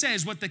he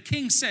says, what the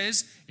king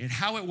says, and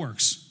how it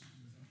works.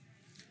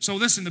 So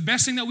listen, the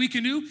best thing that we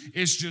can do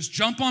is just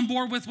jump on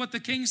board with what the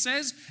king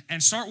says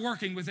and start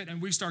working with it,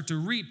 and we start to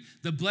reap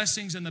the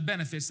blessings and the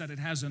benefits that it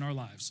has in our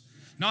lives.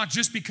 Not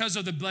just because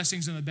of the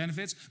blessings and the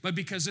benefits, but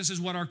because this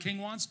is what our king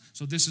wants.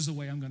 So this is the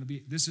way I'm going to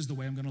be. This is the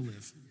way I'm going to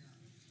live.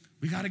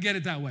 We got to get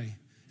it that way.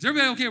 Is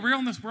everybody okay? We're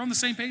on the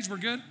same page. We're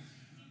good.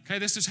 Okay,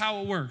 this is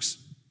how it works.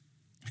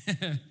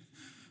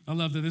 I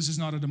love that this is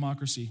not a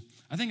democracy.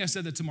 I think I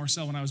said that to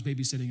Marcel when I was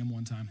babysitting him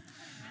one time,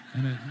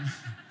 and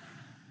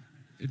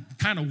it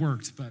kind of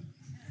worked, but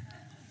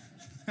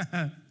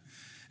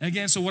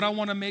again, so what I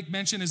want to make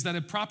mention is that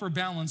a proper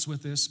balance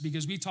with this,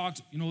 because we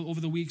talked,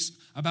 over the weeks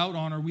about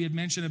honor. We had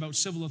mentioned about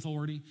civil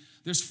authority.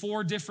 There's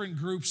 4 different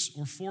groups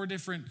or 4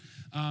 different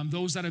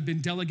those that have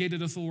been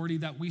delegated authority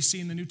that we see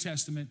in the New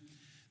Testament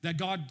that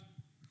God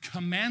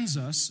commands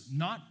us,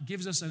 not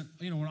gives us an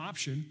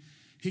option.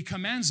 He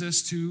commands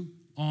us to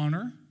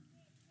honor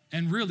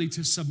and really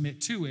to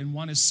submit to. And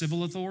one is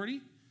civil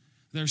authority.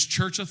 There's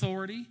church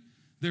authority.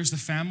 There's the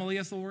family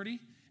authority.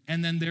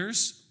 And then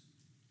there's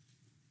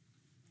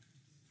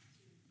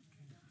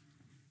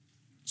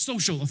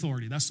social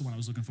authority. That's the one I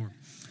was looking for.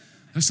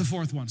 That's the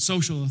 4th one,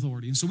 social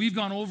authority. And so we've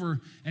gone over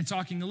and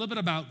talking a little bit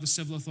about the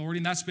civil authority,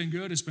 and that's been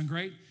good. It's been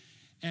great.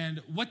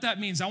 And what that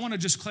means, I want to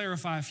just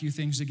clarify a few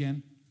things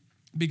again,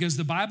 because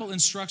the Bible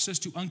instructs us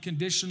to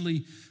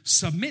unconditionally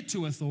submit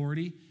to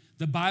authority.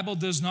 The Bible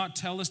does not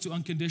tell us to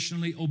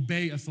unconditionally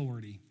obey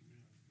authority.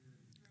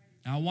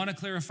 Now, I want to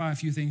clarify a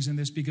few things in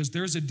this, because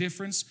there's a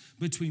difference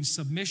between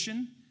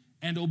submission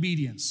and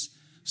obedience.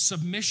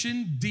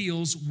 Submission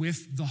deals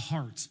with the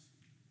heart.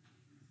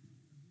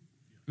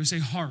 We say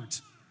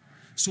heart.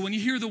 So when you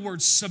hear the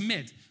word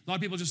submit, a lot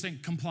of people just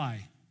think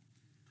comply.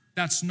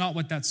 That's not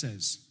what that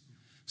says.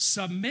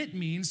 Submit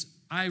means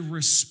I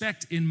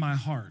respect in my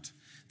heart.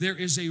 There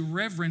is a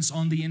reverence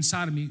on the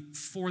inside of me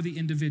for the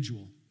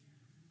individual,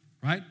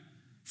 right?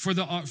 For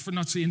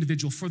not the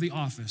individual, for the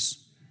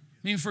office.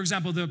 I mean, for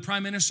example, the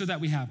prime minister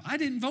that we have, I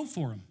didn't vote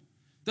for him.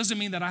 Doesn't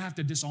mean that I have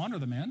to dishonor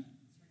the man.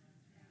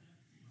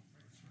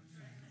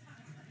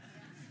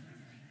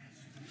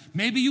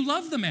 Maybe you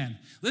love the man.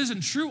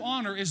 Listen, true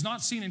honor is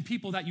not seen in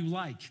people that you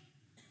like.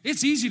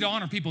 It's easy to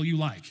honor people you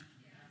like.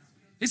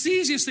 It's the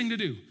easiest thing to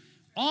do.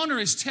 Honor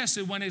is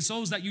tested when it's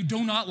those that you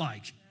do not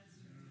like.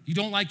 You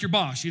don't like your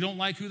boss. You don't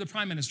like who the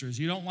prime minister is.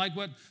 You don't like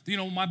what,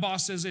 my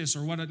boss says this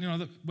or what,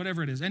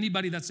 whatever it is.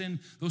 Anybody that's in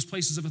those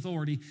places of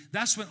authority,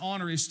 that's when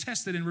honor is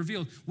tested and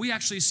revealed. We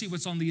actually see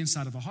what's on the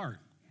inside of a heart.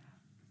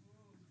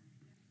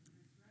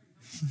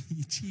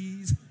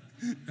 Jeez.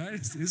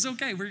 It's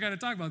okay. We're going to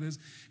talk about this.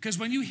 Because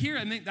when you hear,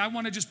 and I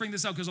want to just bring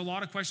this out because a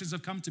lot of questions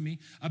have come to me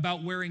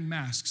about wearing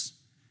masks.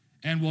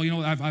 And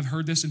I've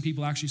heard this and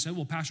people actually said,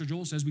 well, Pastor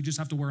Joel says we just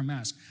have to wear a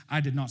mask.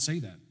 I did not say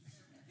that.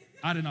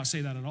 I did not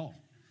say that at all.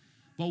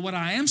 But what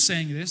I am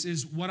saying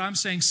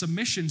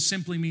submission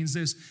simply means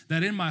this,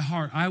 that in my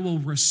heart, I will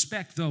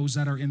respect those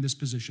that are in this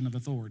position of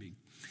authority.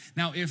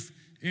 Now,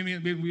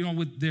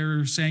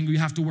 they're saying you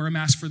have to wear a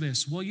mask for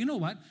this. Well, you know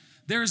what?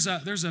 There's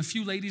a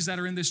few ladies that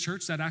are in this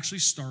church that actually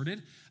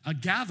started a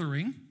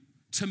gathering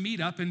to meet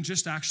up and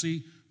just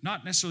actually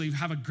not necessarily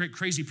have a great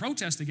crazy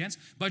protest against,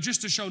 but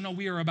just to show, no,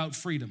 we are about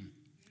freedom.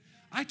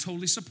 I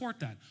totally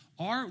support that.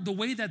 The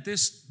way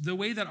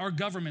that our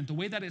government, the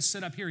way that it's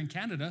set up here in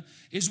Canada,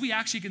 is we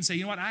actually can say,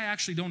 you know what, I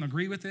actually don't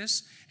agree with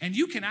this, and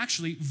you can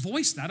actually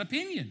voice that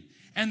opinion.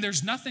 And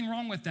there's nothing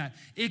wrong with that.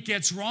 It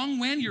gets wrong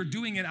when you're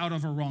doing it out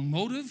of a wrong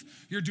motive.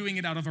 You're doing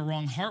it out of a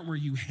wrong heart where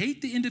you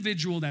hate the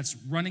individual that's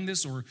running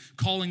this or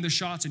calling the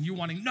shots and you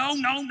wanting, no.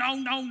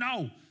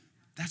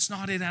 That's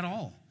not it at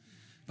all.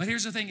 But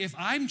here's the thing. If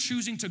I'm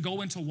choosing to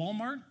go into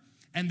Walmart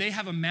and they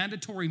have a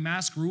mandatory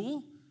mask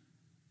rule,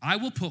 I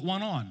will put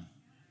one on.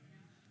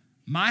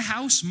 My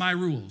house, my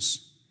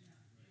rules.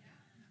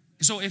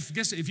 So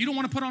if you don't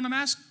want to put on a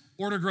mask,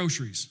 order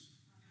groceries.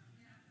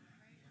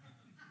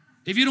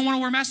 If you don't want to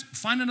wear a mask,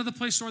 find another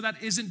place store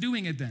that isn't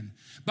doing it then.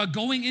 But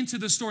going into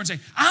the store and saying,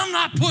 I'm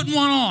not putting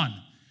one on.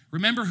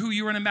 Remember who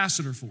you're an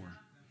ambassador for.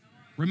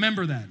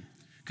 Remember that.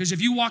 Because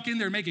if you walk in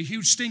there and make a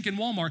huge stink in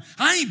Walmart,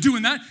 I ain't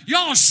doing that.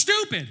 Y'all are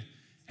stupid.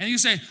 And you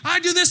say,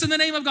 I do this in the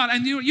name of God.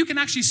 And you can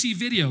actually see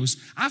videos.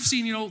 I've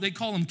seen, they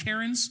call them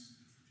Karens.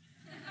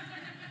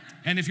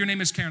 And if your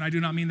name is Karen, I do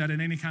not mean that in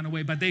any kind of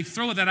way, but they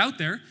throw that out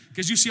there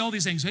because you see all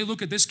these things. Hey,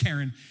 look at this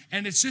Karen.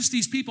 And it's just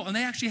these people, and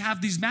they actually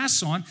have these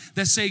masks on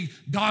that say,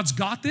 God's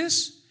got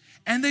this.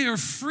 And they are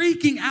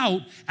freaking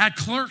out at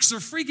clerks. They're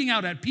freaking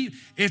out at people.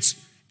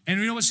 And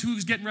you know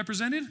who's getting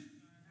represented?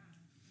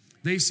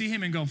 They see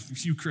him and go,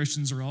 you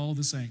Christians are all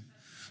the same.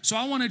 So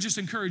I want to just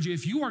encourage you,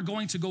 if you are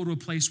going to go to a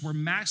place where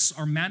masks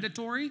are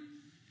mandatory,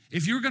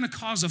 if you're going to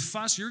cause a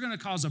fuss, you're going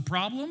to cause a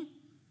problem,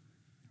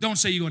 don't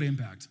say you go to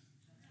Impact.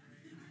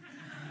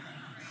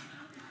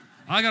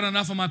 I got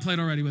enough on my plate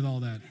already with all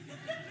that.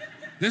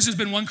 This has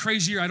been one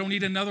crazy year. I don't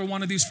need another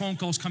one of these phone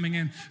calls coming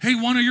in. Hey,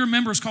 one of your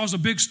members caused a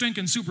big stink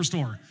in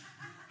Superstore.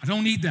 I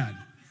don't need that.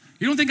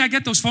 You don't think I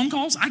get those phone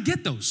calls? I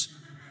get those.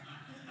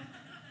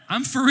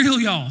 I'm for real,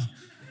 y'all.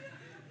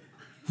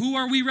 Who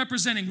are we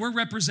representing? We're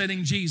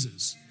representing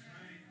Jesus.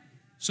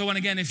 So, and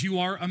again, if you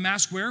are a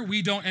mask wearer,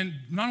 we don't, and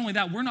not only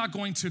that, we're not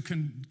going to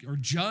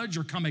judge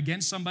or come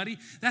against somebody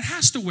that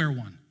has to wear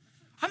one.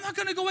 I'm not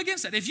going to go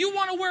against that. If you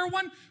want to wear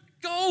one,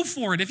 go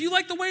for it. If you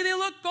like the way they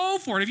look, go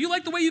for it. If you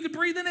like the way you can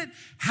breathe in it,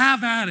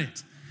 have at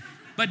it.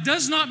 But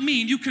does not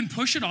mean you can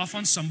push it off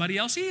on somebody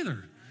else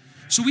either.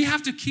 So we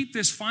have to keep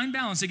this fine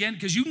balance again,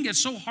 because you can get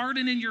so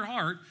hardened in your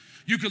heart,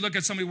 you could look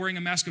at somebody wearing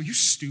a mask and go, you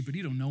stupid,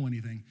 you don't know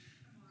anything.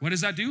 What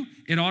does that do?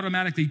 It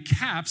automatically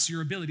caps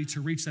your ability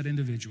to reach that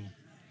individual.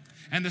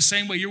 And the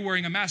same way you're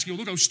wearing a mask, you go,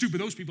 look how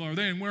stupid those people are,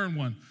 they ain't wearing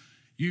one.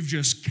 You've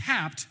just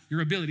capped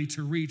your ability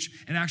to reach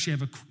and actually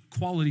have a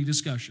quality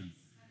discussion.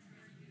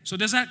 So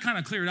does that kind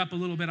of clear it up a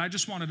little bit? I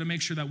just wanted to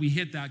make sure that we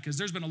hit that, because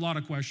there's been a lot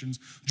of questions.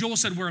 Joel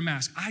said wear a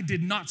mask. I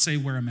did not say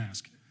wear a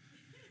mask,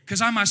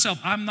 because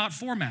I'm not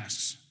for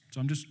masks.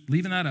 So I'm just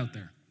leaving that out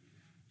there.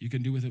 You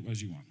can do with it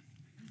as you want.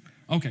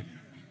 Okay.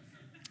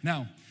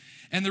 Now,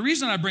 and the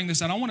reason I bring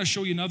this out, I want to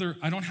show you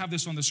I don't have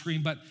this on the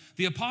screen, but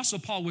the Apostle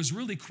Paul was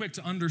really quick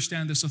to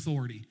understand this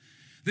authority.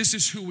 This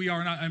is who we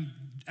are. And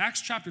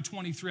Acts chapter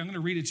 23, I'm going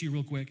to read it to you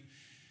real quick.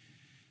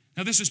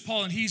 Now, this is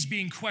Paul, and he's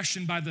being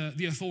questioned by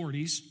the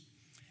authorities.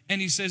 And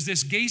he says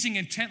this, gazing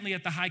intently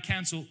at the high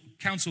council,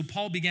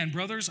 Paul began,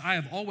 brothers, I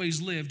have always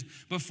lived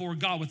before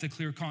God with a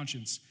clear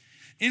conscience.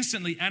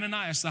 Instantly,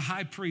 Ananias, the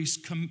high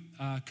priest,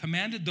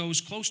 commanded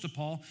those close to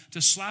Paul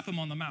to slap him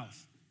on the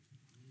mouth.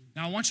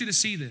 Now, I want you to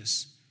see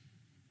this.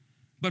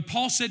 But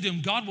Paul said to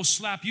him, God will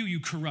slap you, you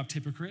corrupt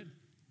hypocrite.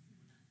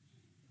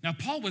 Now,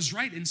 Paul was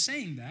right in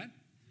saying that,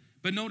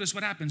 but notice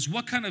what happens.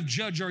 What kind of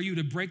judge are you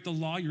to break the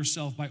law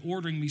yourself by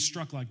ordering me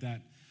struck like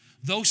that?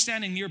 Those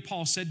standing near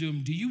Paul said to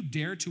him, do you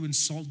dare to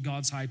insult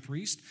God's high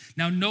priest?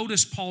 Now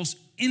notice Paul's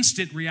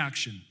instant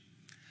reaction.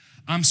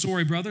 I'm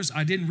sorry, brothers,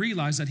 I didn't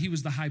realize that he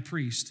was the high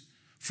priest.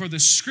 For the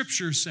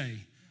scriptures say,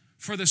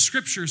 say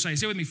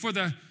it with me, for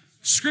the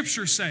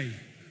scriptures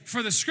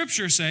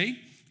say,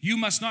 you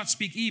must not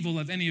speak evil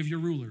of any of your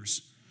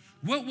rulers.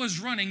 What was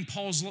running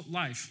Paul's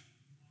life?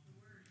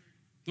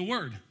 The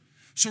word.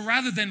 So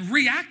rather than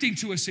reacting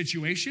to a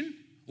situation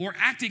or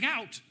acting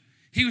out,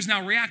 he was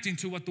now reacting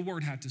to what the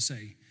word had to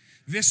say.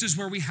 This is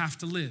where we have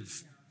to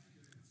live.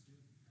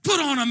 Put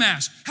on a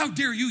mask. How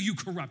dare you, you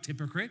corrupt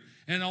hypocrite.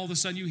 And all of a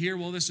sudden you hear,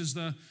 well, this is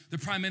the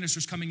prime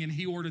minister's coming in.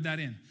 He ordered that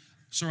in.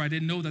 Sorry, I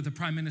didn't know that the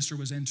prime minister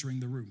was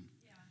entering the room.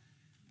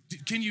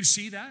 Can you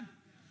see that?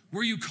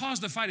 Where you cause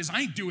the fight is,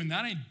 I ain't doing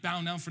that. I ain't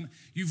bowing down for.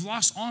 You've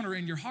lost honor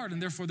in your heart,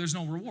 and therefore there's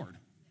no reward.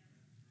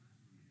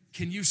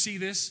 Can you see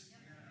this?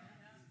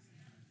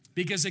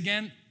 Because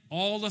again,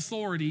 all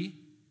authority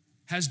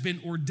has been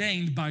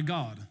ordained by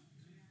God.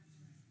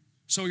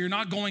 So you're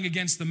not going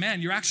against the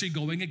man, you're actually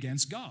going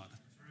against God.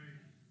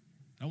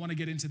 I want to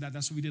get into that.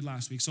 That's what we did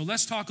last week. So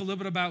let's talk a little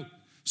bit about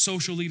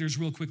social leaders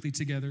real quickly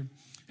together.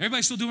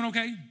 Everybody still doing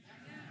okay?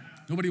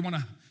 Nobody want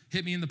to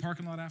hit me in the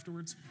parking lot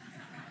afterwards?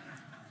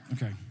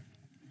 Okay.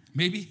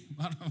 Maybe?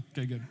 I don't know.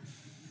 Okay, good.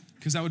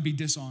 Because that would be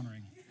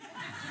dishonoring.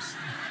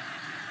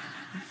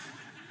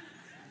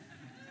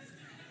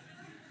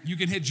 You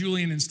can hit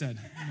Julian instead.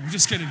 I'm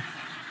just kidding.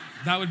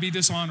 That would be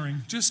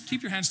dishonoring. Just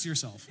keep your hands to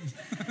yourself.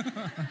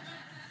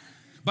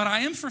 But I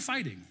am for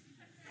fighting.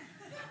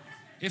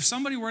 If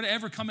somebody were to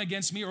ever come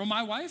against me or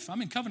my wife,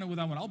 I'm in covenant with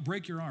that one. I'll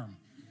break your arm.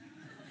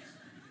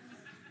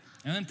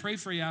 And then pray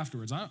for you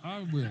afterwards.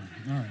 I will.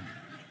 All right.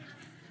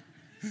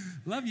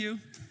 Love you.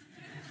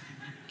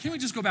 Can we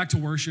just go back to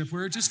worship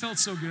where it just felt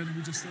so good? And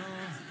we just,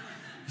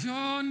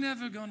 you're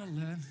never gonna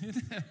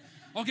let.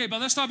 Okay, but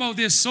let's talk about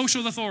this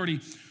social authority.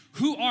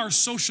 Who are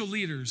social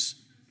leaders?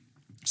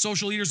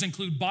 Social leaders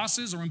include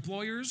bosses or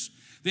employers.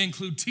 They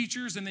include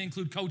teachers, and they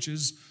include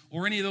coaches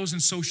or any of those in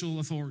social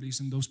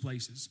authorities in those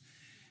places.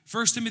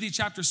 1 Timothy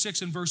chapter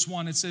 6 and verse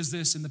 1, it says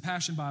this in the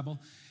Passion Bible.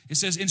 It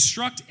says,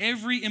 instruct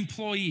every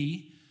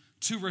employee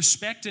to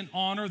respect and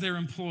honor their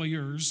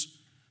employers,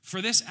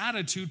 for this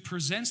attitude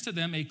presents to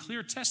them a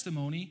clear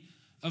testimony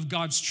of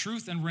God's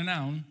truth and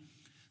renown.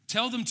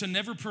 Tell them to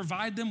never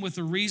provide them with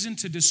a reason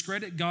to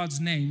discredit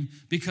God's name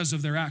because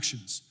of their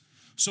actions.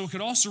 So it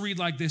could also read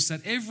like this,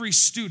 that every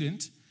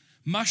student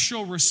must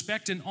show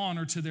respect and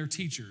honor to their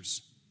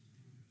teachers.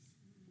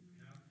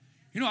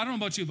 You know, I don't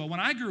know about you, but when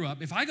I grew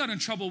up, if I got in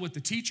trouble with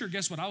the teacher,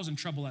 guess what? I was in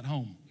trouble at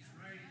home.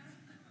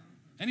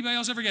 Anybody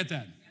else ever get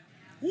that?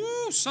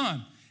 Woo,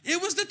 son.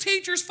 It was the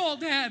teacher's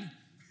fault, Dad.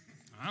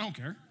 I don't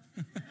care.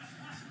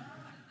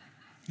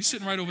 He's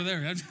sitting right over there.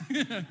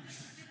 And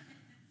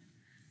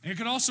it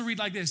could also read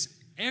like this.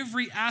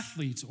 Every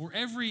athlete or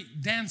every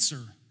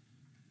dancer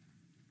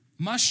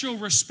must show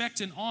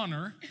respect and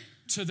honor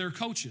to their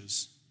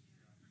coaches.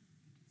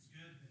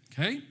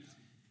 Okay?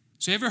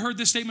 So you ever heard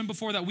this statement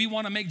before that we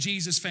want to make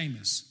Jesus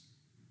famous?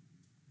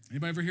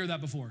 Anybody ever hear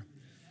that before?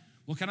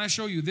 Well, can I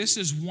show you? This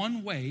is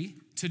one way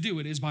to do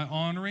it, is by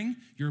honoring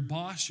your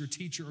boss, your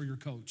teacher, or your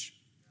coach.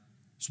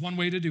 It's one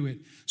way to do it.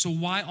 So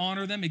why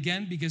honor them?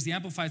 Again, because the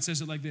Amplified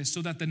says it like this,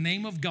 so that the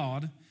name of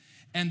God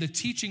and the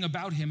teaching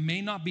about him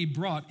may not be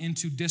brought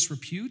into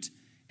disrepute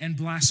and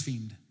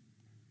blasphemed.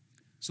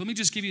 So let me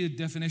just give you a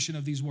definition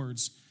of these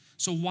words.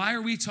 So why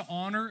are we to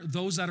honor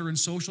those that are in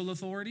social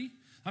authority?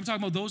 I'm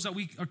talking about those that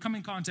we are come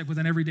in contact with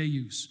in everyday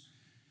use.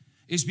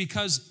 Is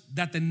because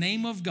that the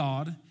name of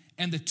God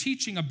and the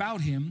teaching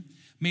about him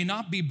may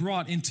not be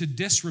brought into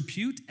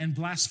disrepute and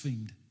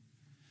blasphemed.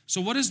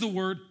 So what does the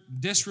word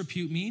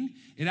disrepute mean?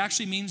 It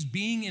actually means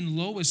being in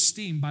low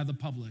esteem by the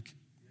public.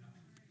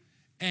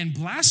 And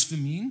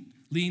blasphemy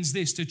means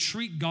this, to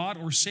treat God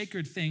or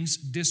sacred things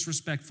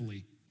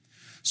disrespectfully.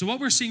 So what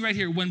we're seeing right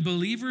here, when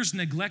believers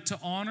neglect to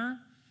honor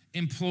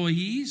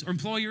employees or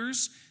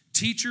employers,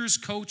 teachers,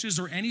 coaches,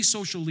 or any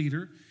social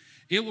leader,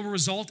 it will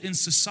result in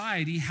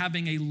society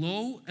having a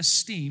low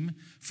esteem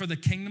for the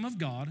kingdom of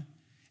God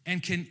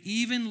and can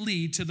even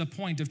lead to the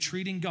point of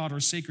treating God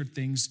or sacred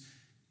things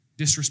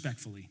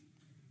disrespectfully.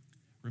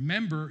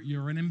 Remember,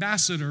 you're an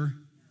ambassador.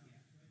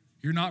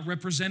 You're not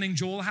representing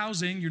Joel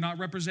Housing. You're not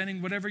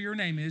representing whatever your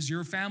name is,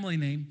 your family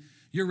name.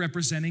 You're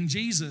representing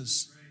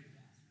Jesus.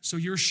 So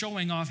you're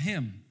showing off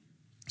him.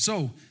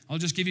 So I'll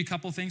just give you a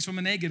couple things from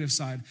a negative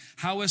side.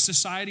 How has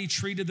society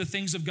treated the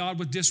things of God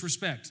with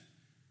disrespect?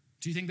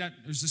 Do you think that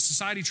is the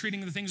society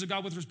treating the things of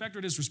God with respect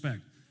or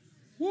disrespect?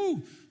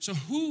 Woo! So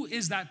who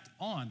is that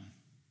on?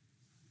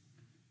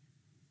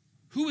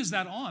 Who is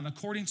that on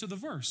according to the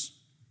verse?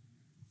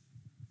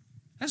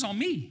 That's on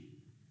me.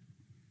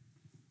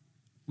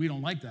 We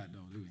don't like that though,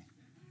 do we?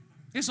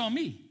 It's on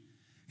me.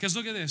 Because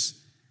look at this.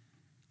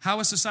 How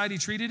has society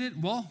treated it?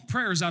 Well,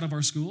 prayer is out of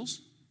our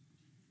schools.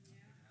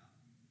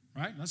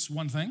 Right? That's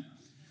one thing.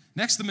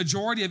 Next, the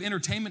majority of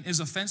entertainment is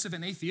offensive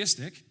and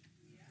atheistic.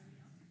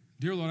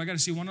 Dear Lord, I got to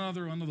see one of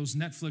those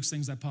Netflix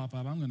things that pop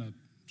up. I'm going to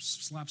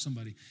slap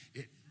somebody.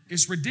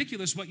 It's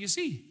ridiculous what you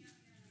see.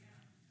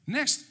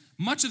 Next,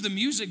 much of the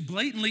music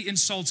blatantly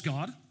insults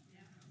God.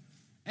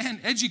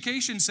 And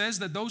education says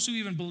that those who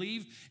even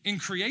believe in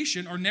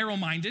creation are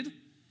narrow-minded,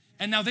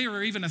 and now they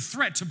are even a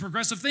threat to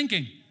progressive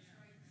thinking.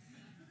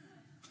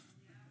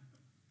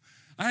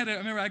 I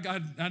remember I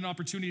got an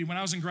opportunity when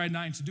I was in grade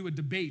 9 to do a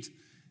debate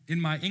in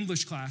my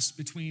English class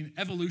between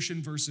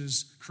evolution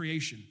versus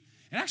creation.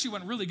 It actually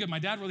went really good. My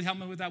dad really helped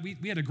me with that. We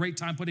had a great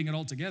time putting it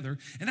all together,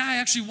 and I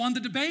actually won the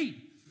debate.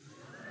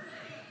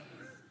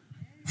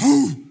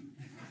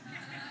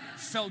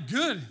 Felt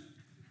good.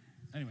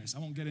 Anyways, I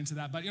won't get into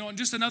that. But,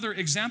 just another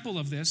example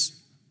of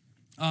this.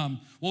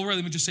 Really,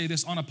 let me just say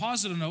this on a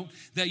positive note,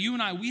 that you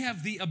and I, we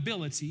have the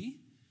ability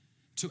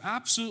to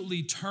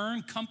absolutely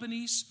turn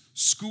companies,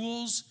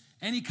 schools,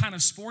 any kind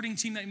of sporting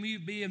team that we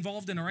be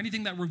involved in or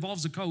anything that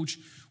revolves a coach,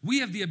 we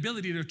have the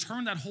ability to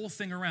turn that whole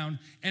thing around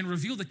and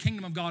reveal the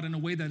kingdom of God in a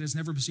way that has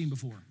never been seen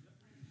before.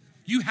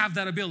 You have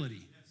that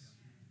ability.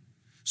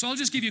 So I'll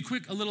just give you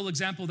a little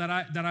example that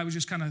I was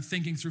just kind of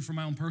thinking through for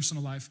my own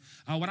personal life.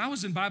 When I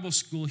was in Bible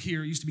school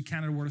here, it used to be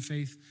Canada Word of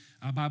Faith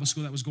Bible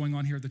school that was going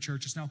on here at the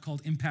church. It's now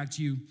called Impact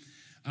U.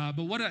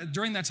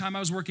 During that time, I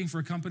was working for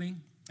a company,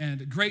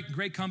 and a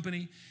great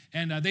company,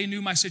 and they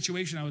knew my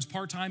situation. I was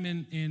part-time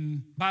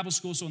in Bible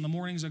school, so in the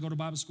mornings I go to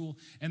Bible school,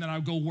 and then I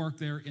would go work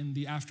there in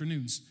the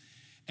afternoons.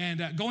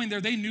 And going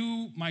there, they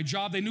knew my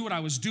job, they knew what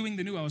I was doing,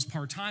 they knew I was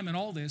part-time and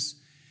all this.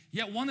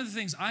 Yet one of the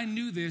things, I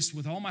knew this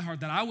with all my heart,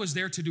 that I was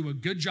there to do a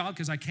good job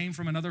because I came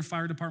from another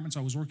fire department,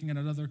 so I was working at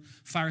another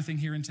fire thing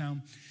here in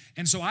town.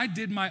 And so I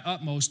did my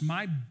utmost,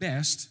 my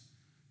best,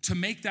 to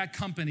make that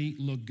company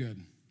look good.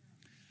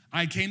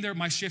 I came there,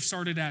 my shift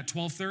started at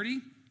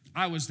 12:30.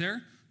 I was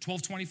there.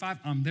 12:25,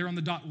 I'm there on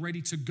the dot,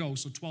 ready to go.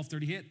 So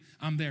 12:30 hit,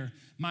 I'm there.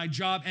 My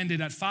job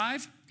ended at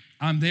 5.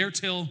 I'm there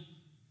till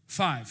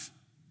 5.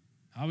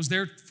 I was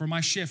there for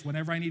my shift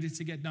whenever I needed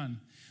to get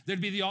done. There'd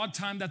be the odd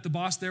time that the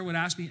boss there would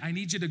ask me, I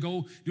need you to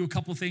go do a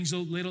couple things a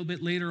little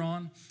bit later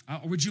on.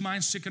 Would you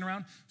mind sticking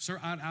around? Sir,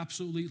 I'd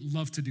absolutely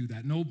love to do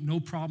that. No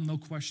problem, no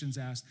questions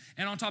asked.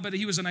 And on top of it,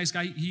 he was a nice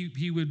guy.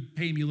 He would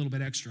pay me a little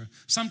bit extra.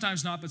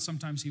 Sometimes not, but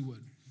sometimes he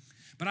would.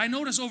 But I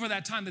noticed over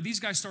that time that these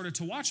guys started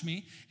to watch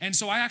me, and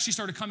so I actually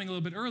started coming a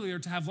little bit earlier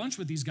to have lunch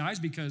with these guys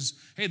because,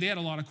 hey, they had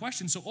a lot of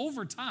questions. So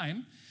over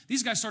time,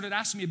 these guys started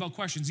asking me about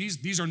questions.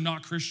 These are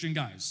not Christian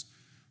guys,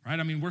 right?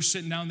 I mean, we're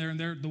sitting down there, and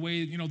the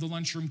way, the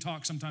lunchroom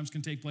talk sometimes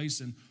can take place,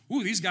 and,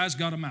 these guys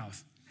got a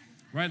mouth,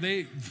 right?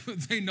 They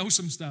know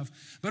some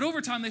stuff. But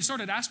over time, they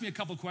started asking me a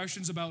couple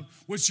questions about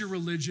what's your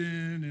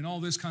religion and all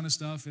this kind of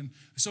stuff. And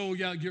so,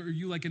 yeah, are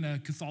you like in a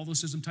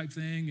Catholicism type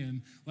thing?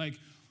 And like,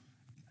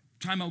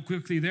 time out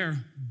quickly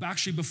there.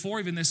 Actually, before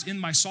even this, in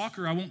my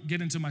soccer, I won't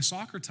get into my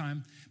soccer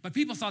time, but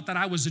people thought that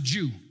I was a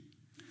Jew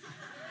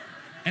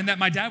and that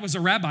my dad was a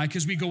rabbi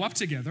because we go up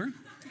together.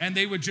 And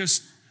they would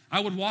I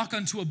would walk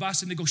onto a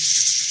bus and they go,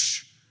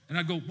 shh. And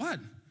I'd go, what?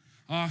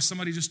 Oh,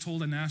 somebody just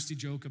told a nasty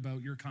joke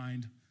about your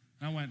kind.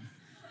 And I went,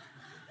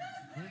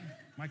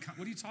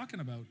 what are you talking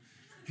about?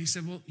 He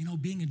said, well,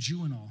 being a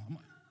Jew and all.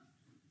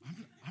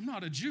 I'm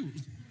not a Jew.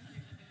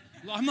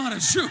 I'm not a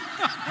Jew.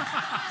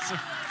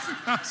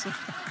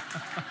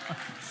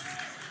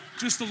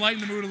 Just to lighten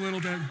the mood a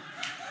little bit.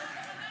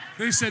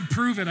 They said,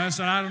 prove it. I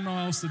said, I don't know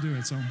how else to do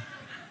it, so.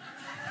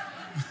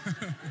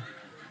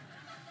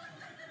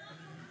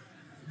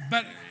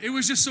 But it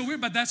was just so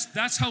weird, but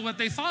that's what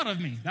they thought of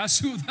me. That's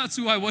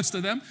who I was to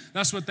them.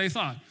 That's what they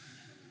thought.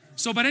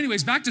 So, but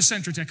anyways, back to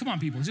Centratech. Come on,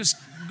 people, just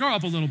grow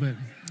up a little bit.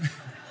 You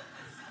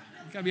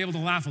gotta be able to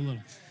laugh a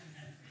little.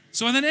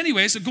 So, and then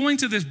anyways, going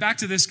to back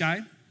to this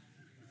guy,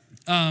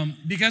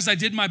 because I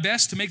did my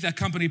best to make that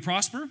company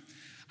prosper,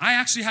 I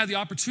actually had the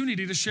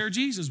opportunity to share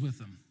Jesus with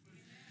them.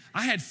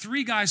 I had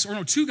two guys,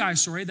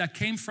 that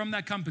came from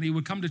that company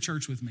would come to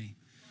church with me,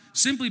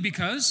 simply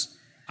because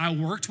I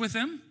worked with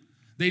them.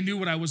 They knew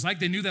what I was like.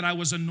 They knew that I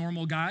was a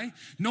normal guy.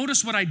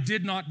 Notice what I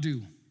did not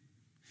do.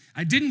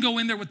 I didn't go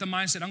in there with the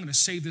mindset, I'm going to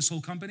save this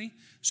whole company,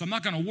 so I'm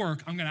not going to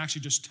work. I'm going to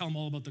actually just tell them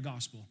all about the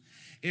gospel.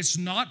 It's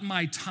not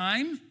my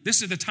time.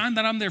 This is the time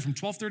that I'm there from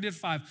 12:30 to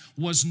 5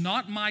 was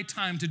not my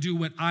time to do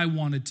what I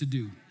wanted to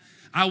do.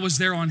 I was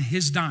there on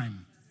his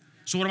dime.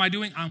 So what am I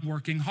doing? I'm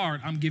working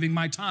hard. I'm giving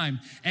my time.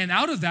 And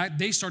out of that,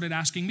 they started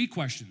asking me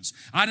questions.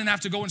 I didn't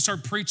have to go and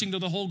start preaching to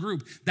the whole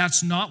group.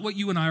 That's not what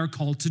you and I are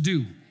called to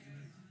do.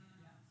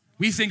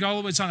 We think,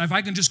 oh, it's not, if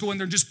I can just go in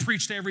there and just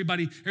preach to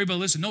everybody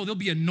listen. No, they'll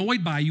be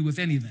annoyed by you, if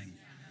anything.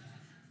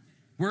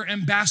 We're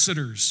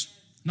ambassadors,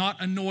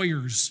 not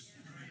annoyers.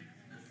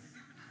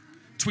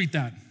 Tweet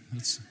that.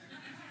 It's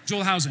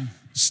Joel Housing.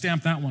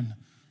 Stamp that one.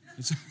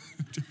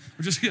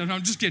 I'm just kidding.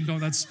 No,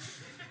 I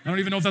don't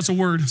even know if that's a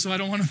word, so I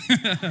don't want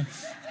to.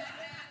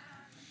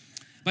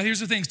 But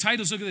here's the thing.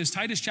 Titus, look at this.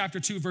 Titus chapter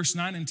 2, verse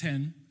 9 and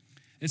 10.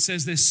 It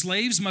says this,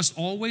 slaves must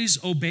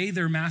always obey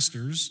their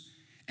masters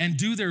and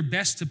do their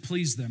best to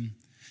please them.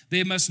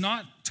 They must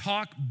not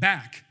talk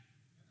back.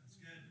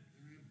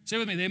 Say it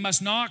with me. They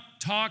must not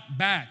talk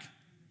back.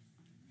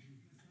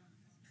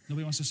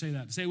 Nobody wants to say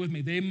that. Say it with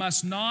me. They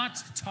must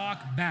not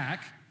talk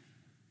back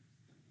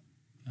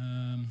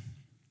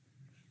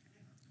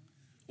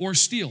or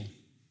steal.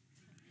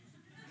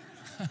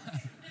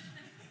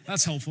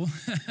 That's helpful.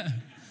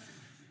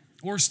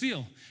 Or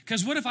steal.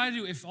 Because what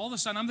if all of a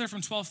sudden I'm there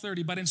from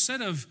 12:30, but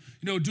instead of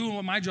doing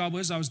what my job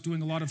was, I was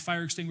doing a lot of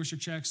fire extinguisher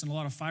checks and a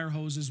lot of fire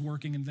hoses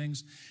working and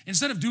things.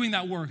 Instead of doing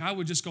that work, I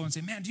would just go and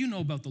say, man, do you know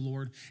about the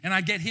Lord? And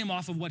I get him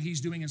off of what he's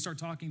doing and start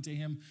talking to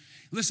him.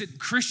 Listen,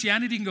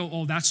 Christianity can go,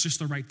 oh, that's just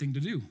the right thing to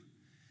do.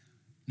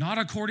 Not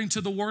according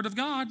to the word of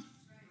God.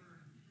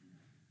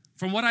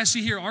 From what I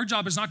see here, our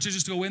job is not to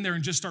just go in there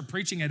and just start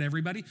preaching at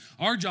everybody.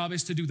 Our job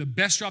is to do the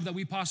best job that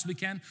we possibly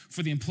can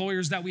for the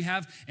employers that we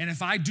have. And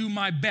if I do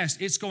my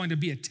best, it's going to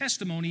be a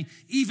testimony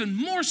even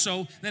more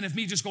so than if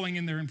me just going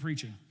in there and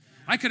preaching.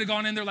 I could have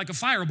gone in there like a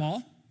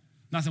fireball.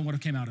 Nothing would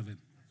have came out of it.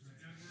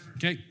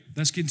 Okay,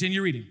 let's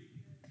continue reading.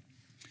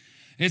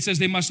 It says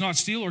they must not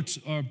steal or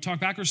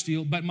talk back or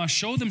steal, but must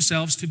show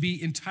themselves to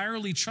be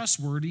entirely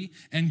trustworthy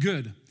and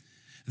good.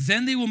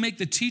 Then they will make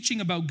the teaching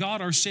about God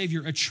our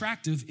Savior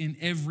attractive in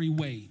every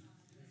way.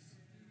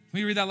 Let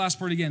me read that last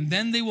part again.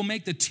 Then they will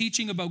make the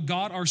teaching about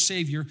God our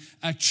Savior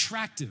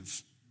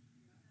attractive.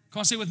 Come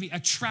on, say it with me,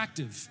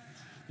 attractive.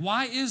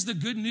 Why is the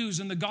good news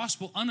and the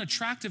gospel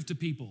unattractive to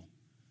people?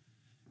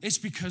 It's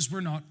because we're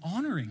not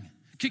honoring.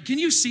 Can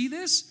you see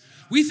this?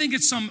 We think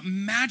it's some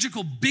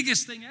magical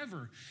biggest thing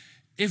ever.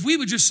 If we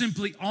would just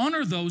simply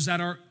honor those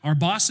that are our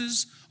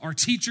bosses, our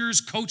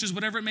teachers, coaches,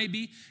 whatever it may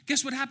be,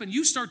 guess what happened?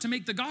 You start to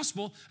make the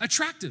gospel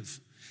attractive.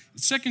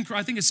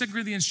 I think it's 2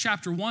 Corinthians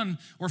chapter 1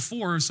 or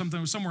 4 or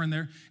something, somewhere in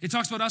there. It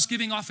talks about us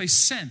giving off a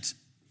scent.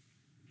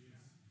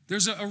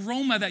 There's an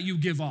aroma that you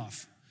give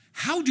off.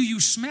 How do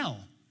you smell?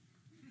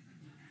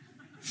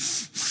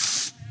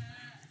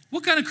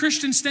 What kind of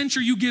Christian stench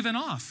are you giving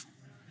off?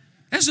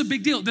 That's a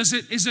big deal.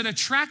 Is it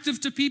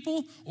attractive to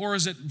people, or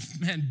is it,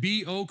 man,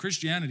 B.O.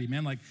 Christianity,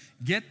 man? Like,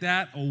 get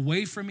that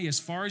away from me as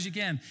far as you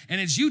can.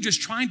 And it's you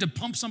just trying to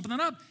pump something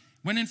up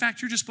when, in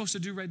fact, you're just supposed to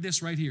do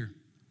this right here.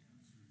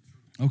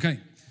 Okay.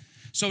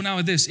 So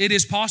now this, it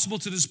is possible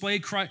to display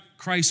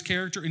Christ's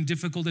character in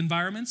difficult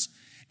environments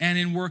and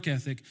in work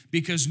ethic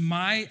because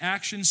my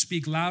actions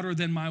speak louder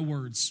than my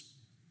words.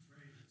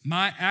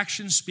 My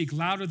actions speak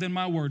louder than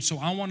my words. So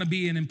I want to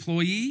be an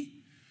employee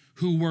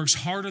who works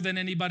harder than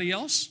anybody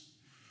else,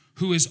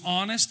 who is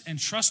honest and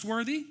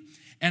trustworthy,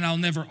 and I'll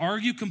never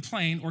argue,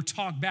 complain, or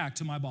talk back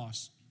to my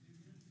boss.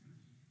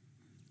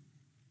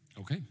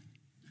 Okay.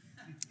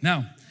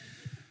 Now,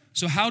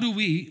 So how do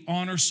we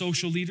honor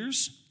social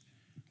leaders?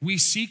 We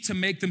seek to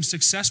make them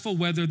successful,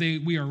 whether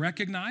we are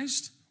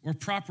recognized or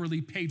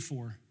properly paid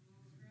for.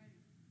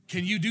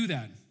 Can you do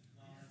that?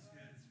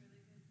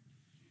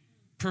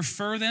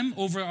 Prefer them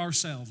over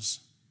ourselves.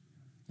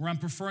 Where I'm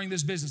preferring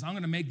this business. I'm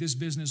going to make this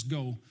business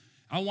go.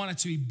 I want it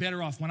to be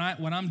better off. When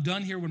I'm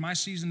done here, when my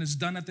season is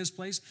done at this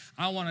place,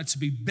 I want it to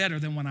be better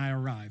than when I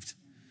arrived.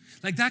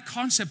 Like that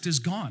concept is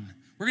gone.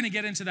 We're going to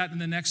get into that in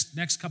the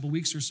next couple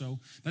weeks or so,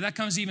 but that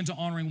comes even to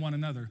honoring one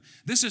another.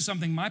 This is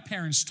something my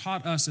parents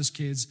taught us as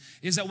kids,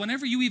 is that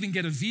whenever you even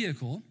get a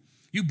vehicle,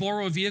 you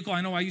borrow a vehicle.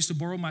 I know I used to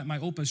borrow my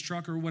Opa's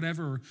truck or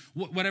whatever.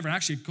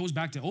 Actually, it goes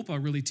back to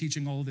Opa really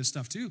teaching all of this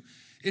stuff too,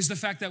 is the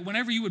fact that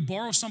whenever you would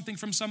borrow something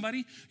from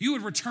somebody, you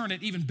would return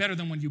it even better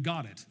than when you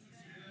got it.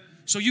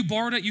 So you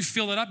borrowed it, you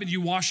fill it up, and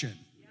you wash it.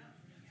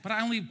 But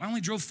I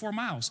only drove 4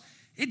 miles.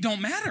 It don't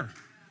matter.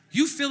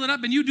 You fill it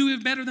up, and you do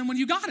it better than when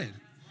you got it.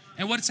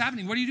 And what's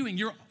happening? What are you doing?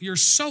 You're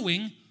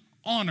sowing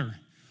honor.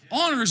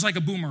 Honor is like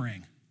a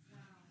boomerang.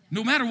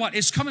 No matter what,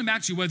 it's coming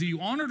back to you, whether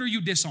you honored or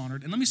you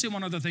dishonored. And let me say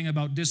one other thing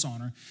about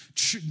dishonor.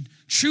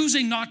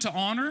 Choosing not to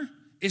honor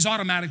is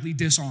automatically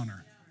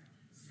dishonor.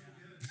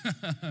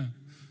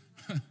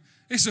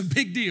 It's a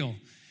big deal.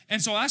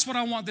 And so that's what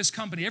I want this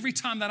company. Every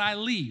time that I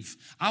leave,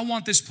 I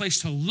want this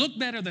place to look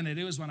better than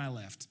it was when I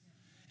left.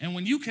 And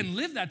when you can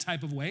live that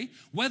type of way,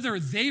 whether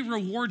they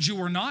reward you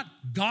or not,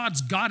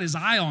 God's got his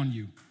eye on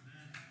you.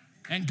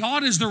 And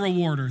God is the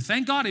rewarder.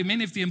 Thank God. I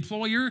mean, if the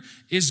employer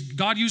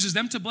God uses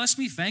them to bless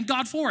me, thank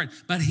God for it.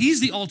 But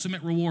he's the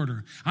ultimate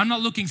rewarder. I'm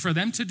not looking for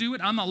them to do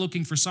it. I'm not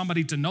looking for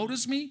somebody to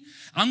notice me.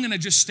 I'm going to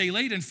just stay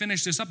late and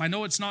finish this up. I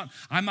know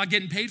I'm not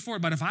getting paid for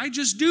it, but if I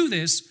just do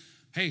this,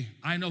 hey,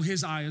 I know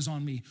his eye is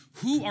on me.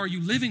 Who are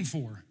you living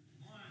for?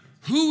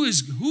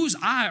 Whose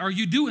eye are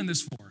you doing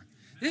this for?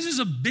 This is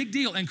a big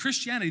deal. In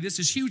Christianity, this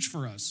is huge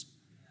for us.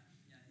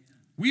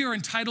 We are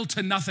entitled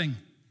to nothing.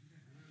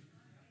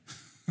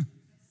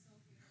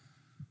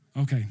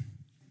 Okay.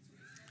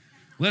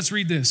 Let's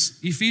read this.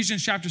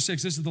 Ephesians chapter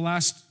 6. This is the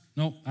last.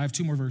 No, I have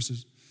 2 more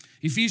verses.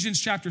 Ephesians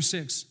chapter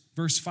 6,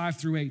 verse 5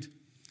 through 8.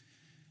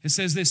 It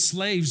says this: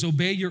 slaves,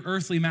 obey your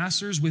earthly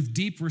masters with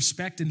deep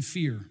respect and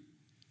fear.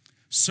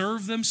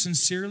 Serve them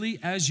sincerely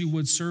as you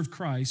would serve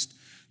Christ.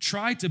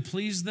 Try to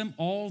please them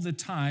all the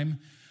time,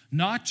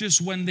 not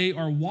just when they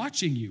are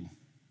watching you.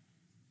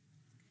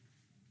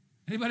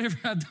 Anybody ever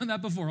done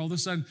that before? All of a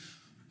sudden,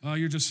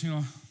 you're just,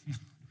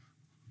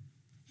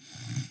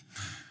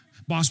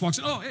 boss walks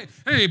in. Oh,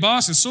 hey,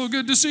 boss, it's so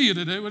good to see you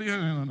today. What do you?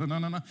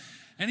 No.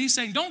 And he's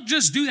saying, don't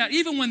just do that,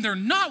 even when they're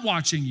not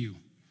watching you.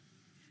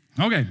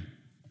 Okay.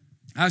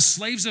 As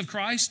slaves of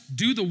Christ,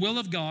 do the will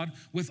of God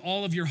with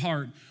all of your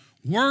heart.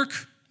 Work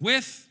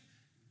with.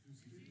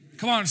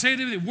 Come on, say it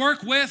to me.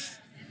 Work with.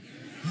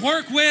 I'm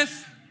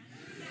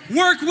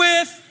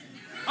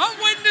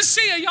waiting to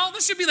see it, y'all.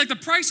 This should be like The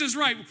Price is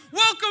Right.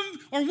 Welcome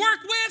or work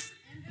with.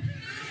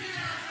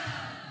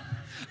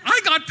 I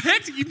got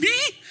picked. Me?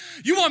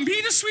 You want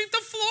me to sweep the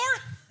floor?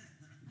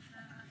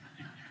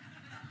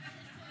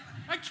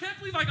 I can't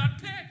believe I got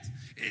picked.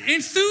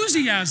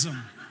 Enthusiasm.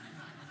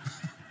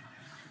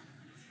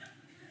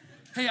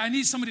 Hey, I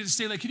need somebody to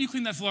stay late. Can you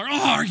clean that floor?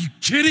 Oh, are you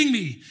kidding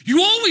me?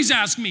 You always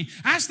ask me.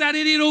 Ask that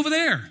idiot over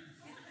there.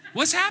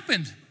 What's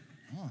happened?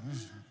 Oh,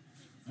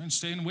 I'm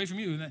staying away from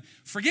you.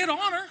 Forget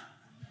honor.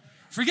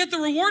 Forget the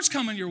rewards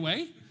coming your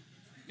way.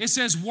 It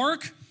says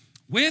work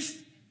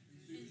with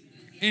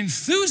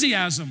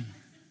enthusiasm.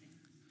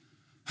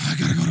 I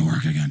got to go to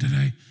work again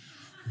today.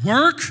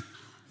 Work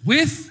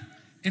with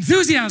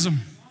enthusiasm.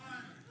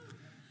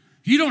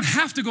 You don't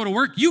have to go to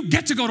work. You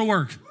get to go to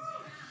work.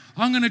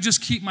 I'm going to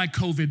just keep my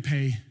COVID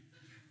pay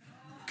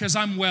because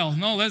I'm well.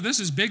 No, this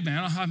is big,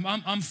 man.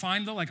 I'm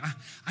fine, though. Like,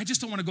 I just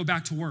don't want to go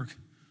back to work.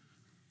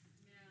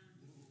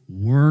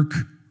 Work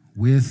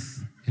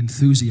with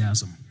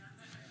enthusiasm.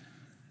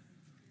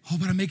 Oh,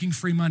 but I'm making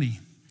free money.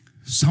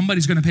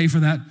 Somebody's going to pay for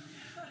that.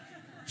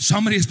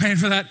 Somebody is paying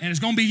for that, and it's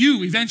going to be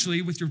you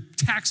eventually with your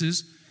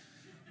taxes.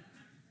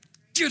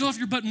 Get off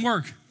your butt and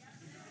work.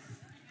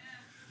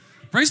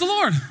 Praise the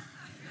Lord.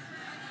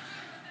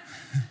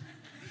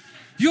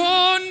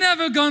 You're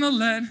never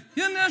gonna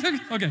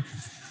okay.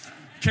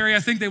 Carrie, I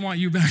think they want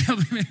you back.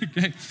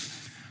 Okay.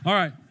 All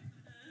right.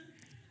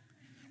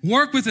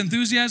 Work with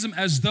enthusiasm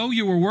as though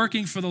you were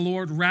working for the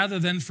Lord rather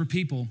than for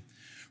people.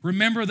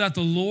 Remember that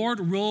the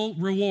Lord will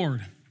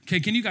reward. Okay,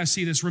 can you guys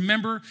see this?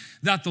 Remember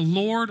that the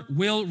Lord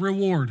will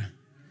reward.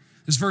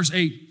 This is verse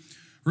 8.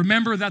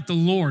 Remember that the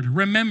Lord,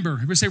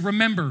 remember. We say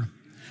remember.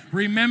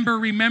 Remember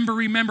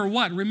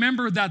what?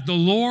 Remember that the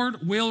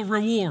Lord will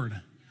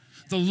reward.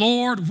 The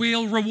Lord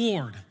will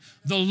reward.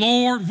 The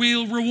Lord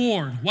will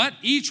reward. What?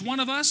 Each one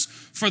of us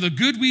for the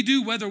good we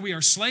do, whether we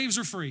are slaves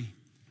or free.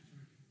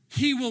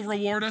 He will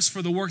reward us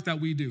for the work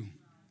that we do.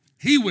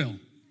 He will.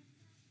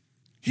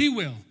 He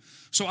will.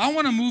 So I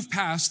want to move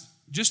past,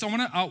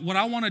 what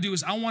I want to do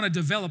is I want to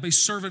develop a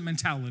servant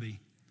mentality.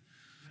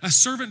 A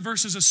servant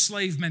versus a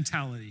slave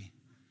mentality.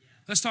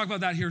 Let's talk about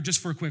that here just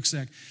for a quick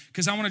sec,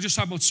 because I want to just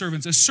talk about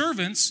servants. A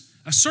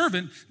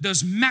servant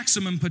does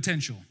maximum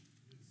potential.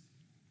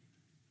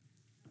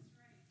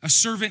 A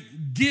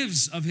servant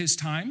gives of his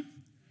time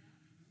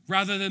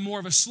rather than more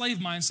of a slave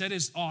mindset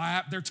is,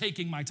 they're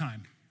taking my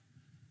time.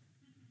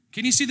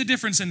 Can you see the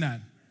difference in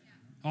that?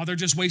 Oh, they're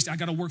just wasting, I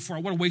got to work for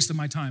it. What a waste of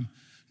my time.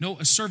 No,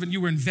 a servant,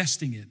 you were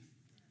investing it.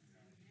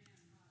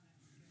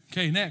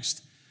 Okay,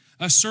 next.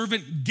 A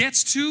servant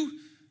gets to,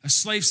 a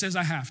slave says,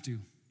 I have to.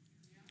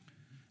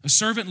 A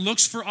servant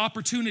looks for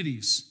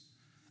opportunities.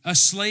 A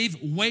slave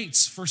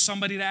waits for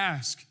somebody to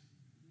ask.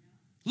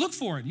 Look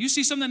for it. You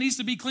see something that needs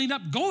to be cleaned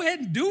up, go ahead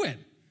and do it.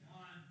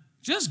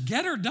 Just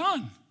get her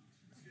done.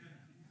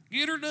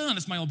 Get her done.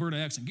 It's my Alberta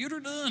accent. Get her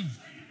done.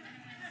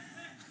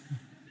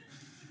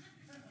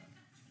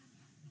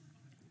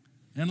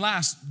 And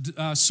last,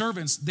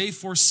 servants, they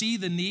foresee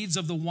the needs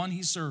of the one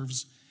he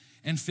serves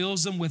and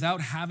fills them without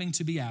having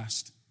to be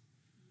asked,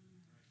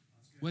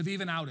 with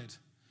even out it.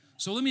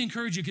 So let me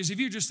encourage you, because if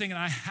you're just thinking,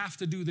 I have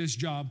to do this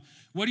job,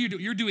 what do?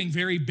 You're doing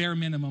very bare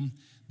minimum.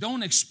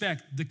 Don't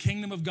expect the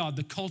kingdom of God,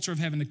 the culture of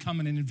heaven, to come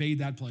in and invade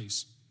that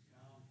place.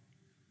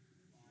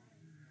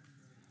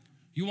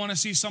 You want to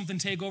see something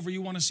take over?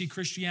 You want to see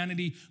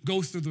Christianity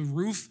go through the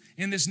roof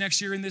in this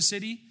next year in this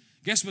city?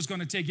 Guess what's going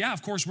to take? Yeah,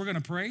 of course, we're going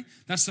to pray.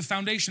 That's the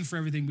foundation for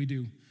everything we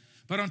do.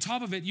 But on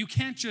top of it, you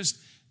can't just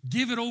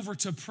give it over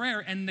to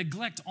prayer and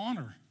neglect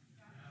honor.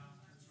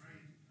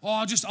 Oh,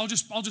 I'll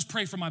just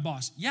pray for my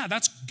boss. Yeah,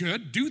 that's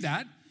good. Do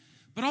that.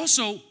 But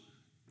also,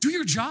 do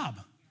your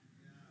job.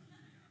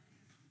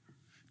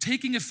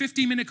 Taking a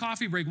 15-minute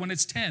coffee break when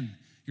it's 10,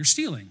 you're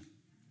stealing.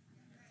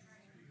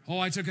 Oh,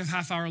 I took a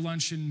half-hour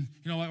lunch and,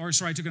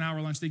 I took an hour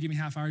lunch. They gave me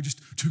half hour. I just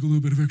took a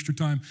little bit of extra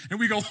time.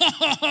 And we go,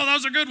 oh, that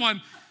was a good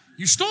one.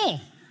 You stole.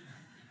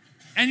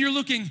 And you're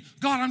looking,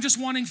 God, I'm just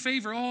wanting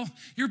favor. Oh,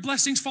 your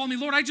blessings follow me.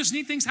 Lord, I just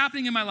need things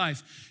happening in my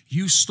life.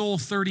 You stole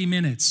 30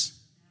 minutes.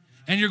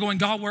 And you're going,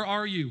 God, where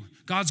are you?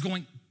 God's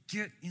going,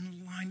 get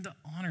in line to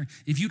honor.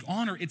 If you'd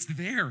honor, it's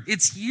there.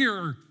 It's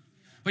here.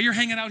 But you're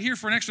hanging out here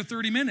for an extra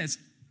 30 minutes.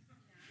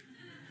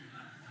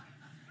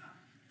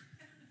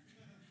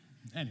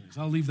 Anyways,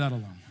 I'll leave that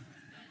alone.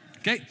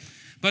 Okay?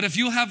 But if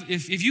you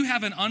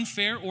have an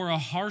unfair or a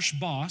harsh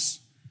boss,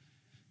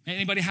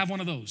 anybody have one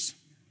of those?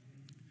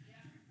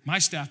 My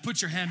staff,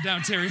 put your hand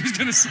down, Terry. He's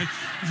going to say,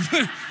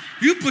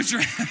 you put your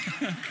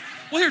hand.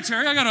 Well, here,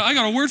 Terry, I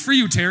got a word for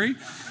you, Terry.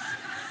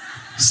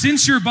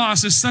 Since your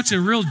boss is such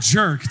a real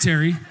jerk,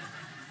 Terry,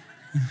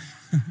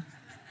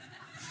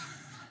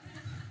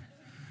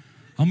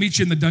 I'll meet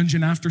you in the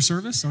dungeon after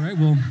service, all right?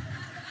 Well,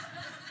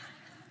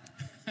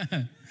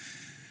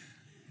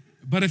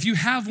 but if you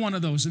have one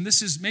of those, and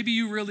this is, maybe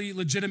you really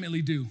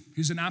legitimately do,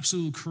 he's an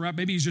absolute corrupt,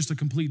 maybe he's just a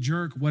complete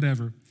jerk,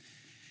 whatever.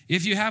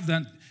 If you have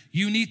that,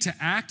 you need to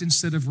act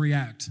instead of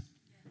react.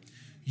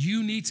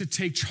 You need to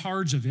take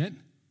charge of it.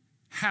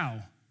 How?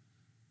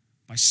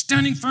 By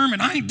standing firm,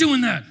 and I ain't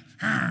doing that.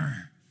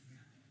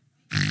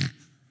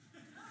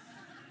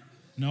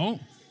 No.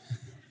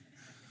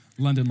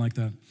 London like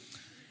that.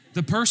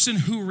 The person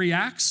who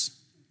reacts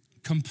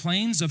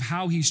complains of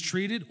how he's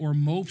treated or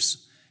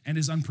mopes and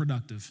is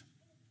unproductive.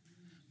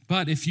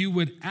 But if you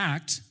would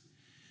act,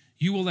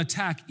 you will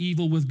attack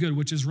evil with good,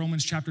 which is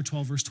Romans chapter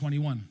 12, verse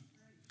 21.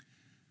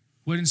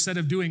 What instead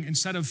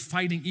of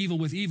fighting evil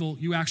with evil,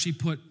 you actually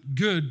put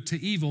good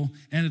to evil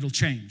and it'll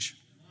change.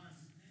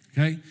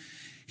 Okay?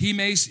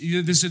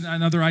 This is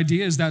another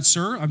idea is that,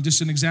 sir, I'm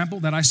just an example,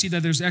 that I see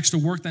that there's extra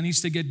work that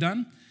needs to get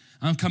done.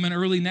 I'm coming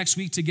early next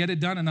week to get it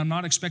done and I'm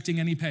not expecting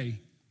any pay.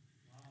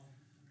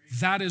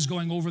 That is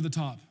going over the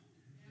top.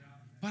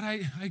 But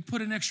I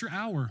put an extra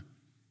hour.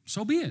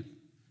 So be it.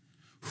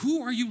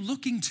 Who are you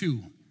looking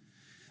to?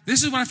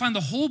 This is what I find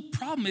the whole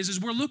problem is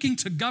we're looking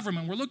to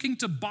government, we're looking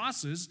to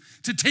bosses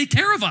to take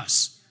care of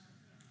us.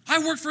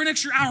 I worked for an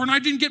extra hour and I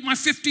didn't get my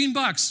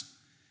 $15.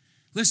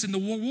 Listen, the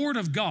reward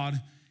of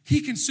God,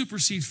 he can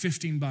supersede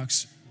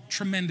 $15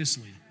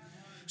 tremendously.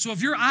 So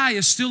if your eye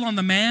is still on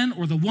the man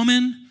or the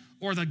woman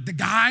or the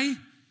guy,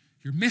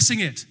 you're missing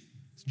it.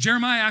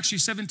 Jeremiah actually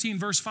 17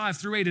 verse 5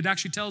 through 8, it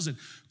actually tells it.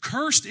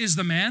 Cursed is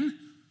the man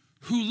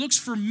who looks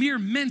for mere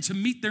men to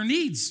meet their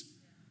needs.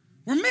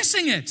 We're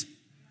missing it.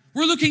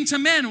 We're looking to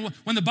men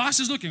when the boss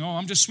is looking,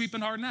 I'm just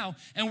sweeping hard now,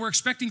 and we're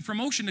expecting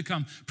promotion to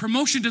come.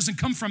 Promotion doesn't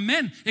come from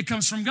men, it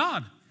comes from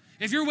God.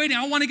 If you're waiting,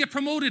 I want to get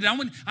promoted,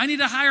 I need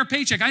a higher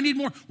paycheck, I need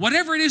more,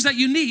 whatever it is that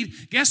you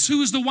need, guess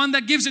who is the one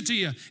that gives it to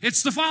you?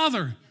 It's the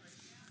Father.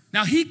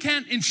 Now, he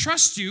can't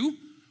entrust you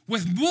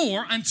with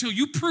more until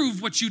you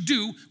prove what you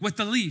do with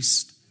the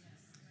least.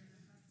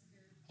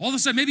 All of a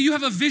sudden, maybe you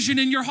have a vision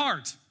in your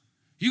heart.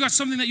 You got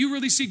something that you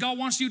really see God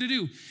wants you to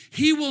do.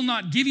 He will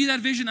not give you that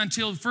vision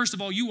until, first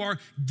of all, you are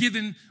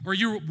given or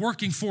you're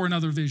working for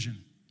another vision.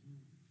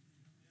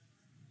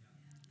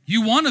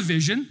 You want a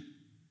vision,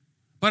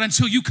 but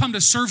until you come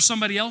to serve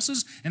somebody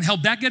else's and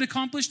help that get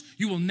accomplished,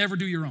 you will never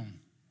do your own.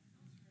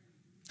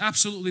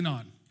 Absolutely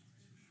not.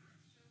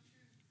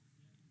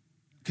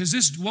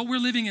 Because what we're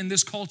living in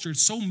this culture,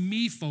 it's so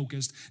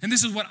me-focused, and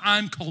this is what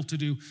I'm called to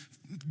do.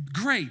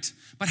 Great,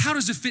 but how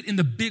does it fit in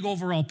the big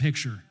overall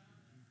picture?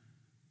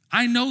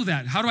 I know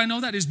that. How do I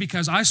know that? Is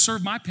because I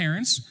served my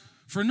parents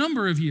for a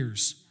number of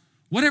years.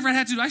 Whatever I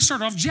had to do, I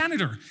started off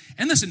janitor.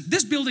 And listen,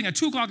 this building at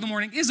 2 o'clock in the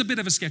morning is a bit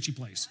of a sketchy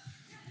place.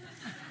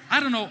 I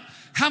don't know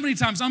how many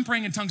times I'm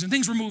praying in tongues and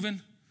things were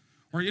moving,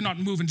 or you're not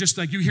moving, just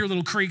like you hear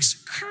little creaks,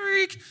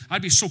 creak.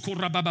 I'd be so cool.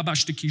 And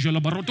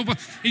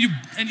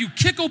you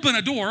kick open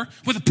a door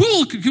with a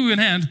pool cue in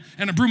hand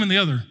and a broom in the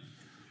other.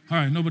 All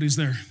right, nobody's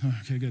there. Oh,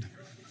 okay, good.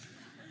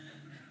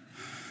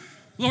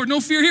 Lord, no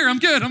fear here. I'm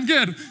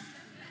good.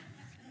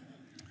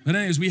 But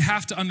anyways, we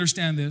have to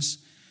understand this,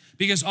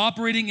 because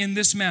operating in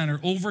this manner,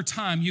 over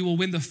time, you will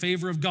win the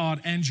favor of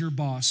God and your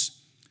boss.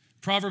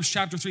 Proverbs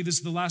chapter 3, this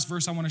is the last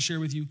verse I want to share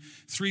with you,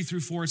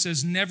 3-4. It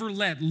says, never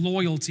let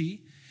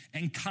loyalty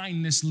and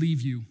kindness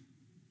leave you.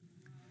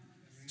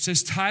 It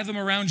says, tie them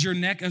around your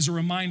neck as a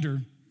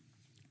reminder.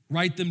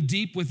 Write them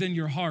deep within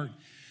your heart.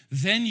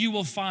 Then you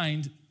will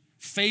find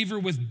favor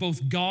with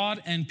both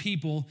God and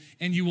people,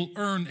 and you will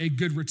earn a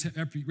good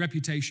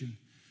reputation.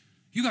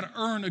 You got to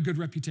earn a good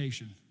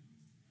reputation.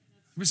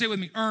 Everybody say it with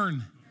me,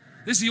 earn.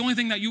 This is the only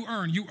thing that you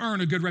earn. You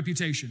earn a good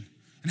reputation.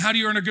 And how do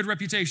you earn a good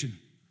reputation?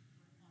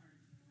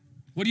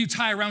 What do you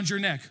tie around your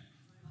neck?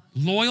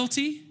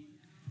 Loyalty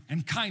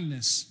and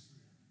kindness.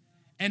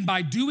 And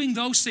by doing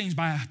those things,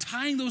 by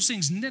tying those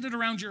things knitted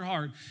around your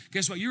heart,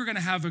 guess what? You're going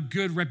to have a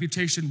good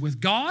reputation with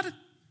God.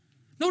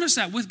 Notice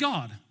that, with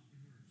God.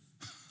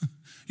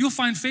 You'll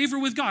find favor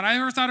with God.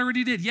 I thought I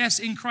already did. Yes,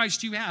 in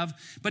Christ you have,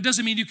 but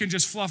doesn't mean you can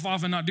just fluff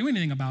off and not do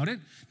anything about it.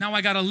 Now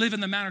I got to live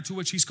in the manner to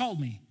which he's called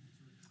me.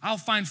 I'll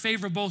find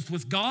favor both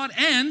with God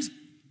and,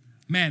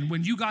 man,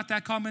 when you got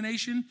that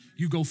combination,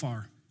 you go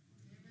far.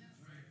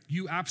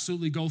 You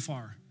absolutely go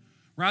far.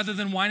 Rather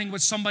than whining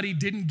what somebody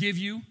didn't give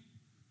you,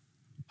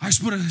 I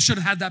should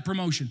have had that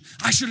promotion.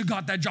 I should have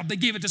got that job. They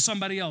gave it to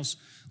somebody else.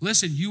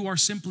 Listen, you are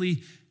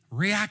simply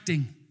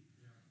reacting.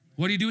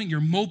 What are you doing? You're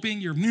moping.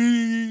 You're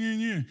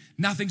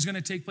nothing's going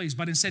to take place.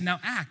 But instead, now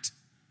act.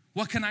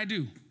 What can I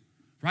do?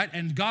 Right?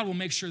 And God will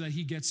make sure that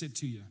he gets it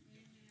to you.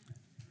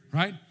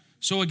 Right?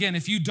 So again,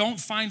 if you don't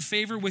find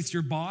favor with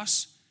your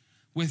boss,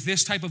 with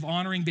this type of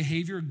honoring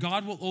behavior,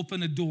 God will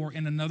open a door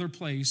in another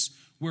place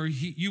where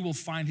you will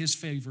find his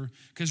favor.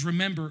 Because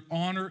remember,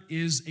 honor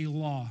is a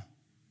law.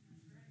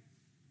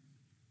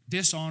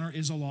 Dishonor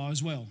is a law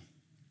as well.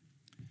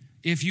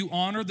 If you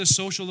honor the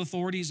social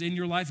authorities in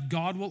your life,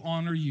 God will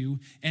honor you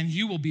and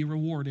you will be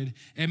rewarded.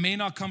 It may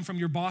not come from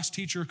your boss,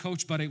 teacher, or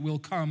coach, but it will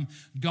come.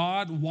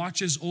 God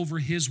watches over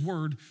his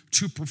word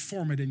to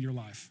perform it in your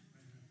life.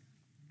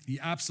 He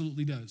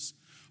absolutely does.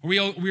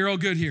 We're all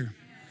good here?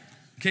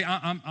 Okay,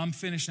 I'm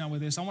finished now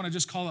with this. I want to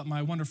just call up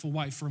my wonderful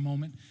wife for a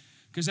moment,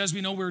 because as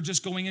we know, we're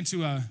just going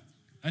into a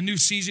new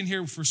season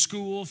here for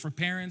school, for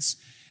parents,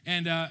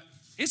 and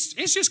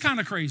it's just kind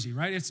of crazy,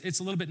 right? It's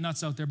a little bit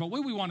nuts out there, but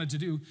what we wanted to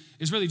do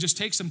is really just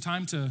take some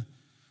time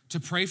to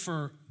pray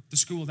for the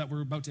school that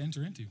we're about to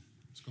enter into.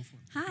 Let's go for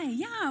it. Hi,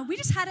 yeah, we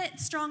just had it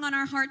strong on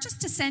our heart just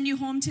to send you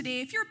home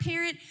today. If you're a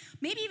parent,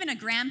 maybe even a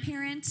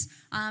grandparent,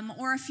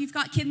 or if you've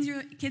got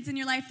kids in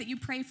your life that you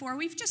pray for,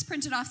 we've just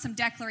printed off some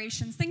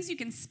declarations, things you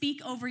can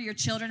speak over your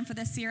children for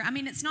this year. I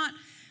mean, it's not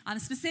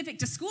specific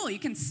to school. You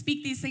can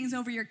speak these things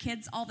over your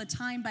kids all the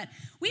time, but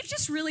we've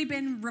just really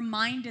been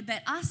reminded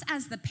that us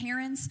as the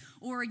parents,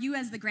 or you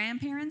as the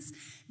grandparents,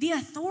 the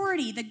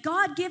authority, the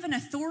God-given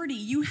authority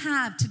you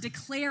have to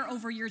declare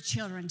over your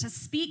children, to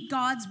speak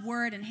God's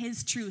word and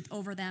his truth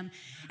over them.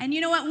 And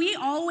you know what? We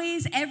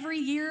always, every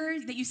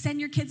year that you send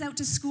your kids out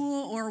to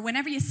school, or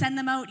whenever you send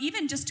them out,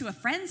 even just to a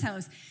friend's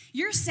house,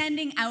 you're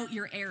sending out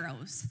your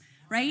arrows.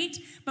 Right?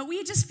 But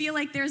we just feel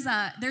like there's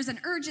an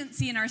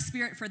urgency in our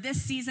spirit for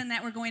this season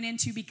that we're going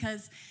into,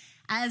 because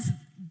as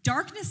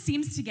darkness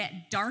seems to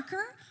get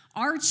darker,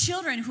 our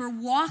children who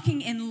are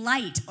walking in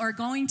light are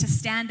going to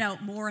stand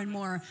out more and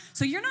more.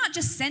 So you're not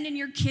just sending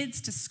your kids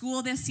to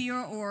school this year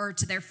or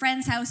to their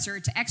friend's house or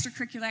to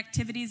extracurricular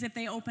activities if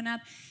they open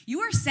up.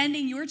 You are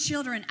sending your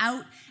children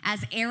out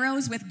as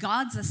arrows with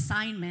God's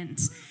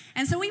assignment.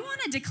 And so we want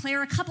to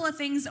declare a couple of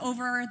things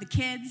over the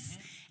kids.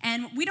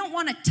 And we don't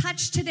want to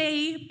touch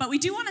today, but we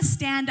do want to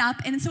stand up.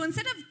 And so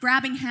instead of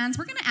grabbing hands,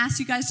 we're going to ask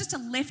you guys just to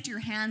lift your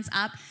hands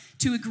up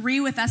to agree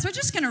with us. We're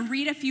just going to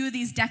read a few of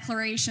these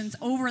declarations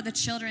over the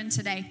children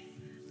today.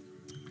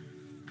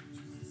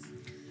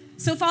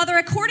 So, Father,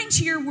 according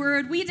to your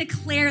word, we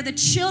declare the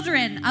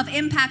children of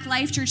Impact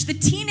Life Church, the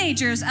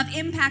teenagers of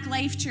Impact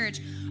Life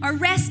Church, are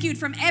rescued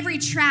from every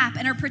trap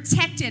and are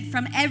protected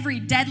from every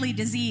deadly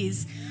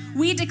disease.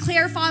 We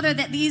declare, Father,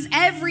 that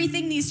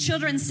everything these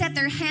children set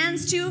their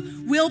hands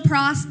to will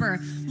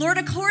prosper. Lord,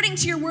 according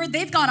to your word,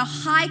 they've got a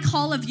high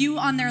call of you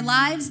on their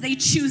lives. They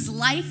choose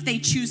life. They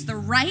choose the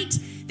right.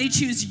 They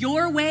choose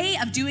your way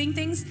of doing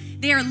things.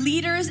 They are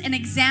leaders and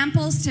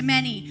examples to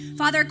many.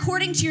 Father,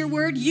 according to your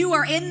word, you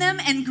are in them,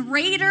 and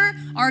greater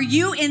are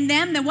you in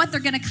them than what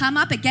they're going to come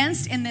up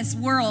against in this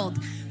world.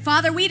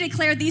 Father, we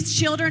declare these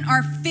children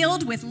are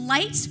filled with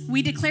light.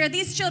 We declare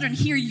these children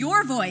hear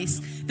your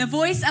voice, the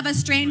voice of a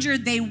stranger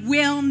they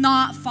will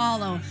not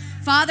follow.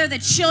 Father, the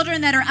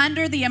children that are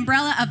under the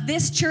umbrella of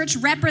this church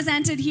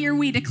represented here,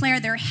 we declare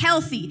they're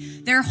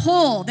healthy, they're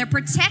whole, they're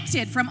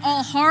protected from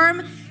all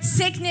harm,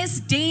 sickness,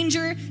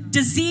 danger,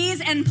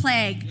 disease, and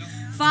plague.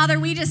 Father,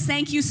 we just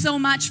thank you so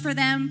much for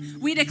them.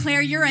 We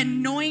declare your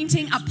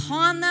anointing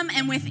upon them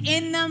and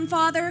within them,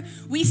 Father.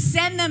 We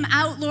send them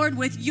out, Lord,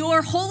 with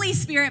your Holy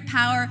Spirit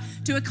power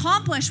to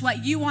accomplish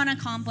what you want to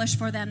accomplish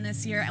for them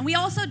this year. And we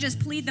also just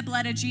plead the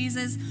blood of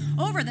Jesus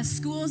over the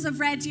schools of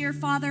Red Deer,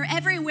 Father.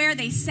 Everywhere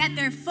they set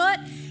their foot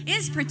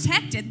is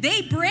protected.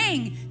 They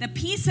bring the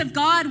peace of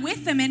God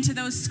with them into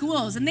those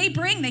schools, and they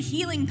bring the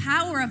healing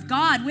power of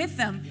God with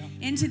them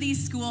into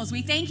these schools.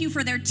 We thank you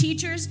for their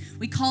teachers.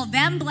 We call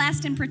them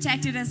blessed and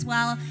protected as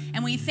well.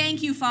 And we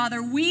thank you,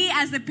 Father. We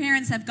as the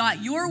parents have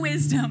got your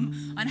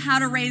wisdom on how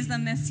to raise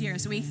them this year.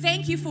 So we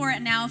thank you for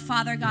it now,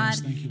 Father God,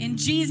 in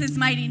Jesus'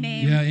 mighty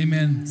name. Yeah,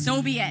 amen.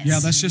 So be it. Yeah,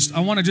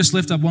 I want to just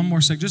lift up one more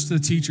sec, just to the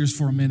teachers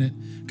for a minute,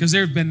 because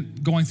they've been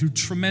going through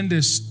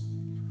tremendous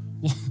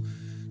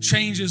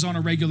changes on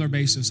a regular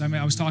basis. I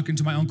mean, I was talking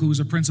to my uncle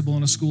who's a principal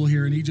in a school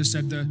here, and he just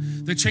said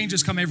the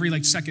changes come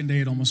every second day,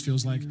 it almost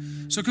feels like.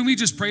 So can we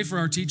just pray for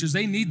our teachers?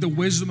 They need the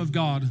wisdom of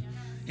God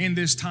in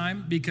this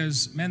time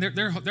because, man,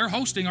 they're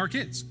hosting our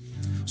kids.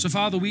 So,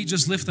 Father, we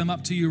just lift them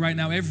up to you right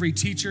now. Every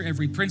teacher,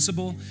 every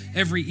principal,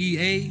 every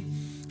EA.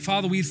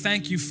 Father, we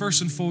thank you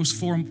first and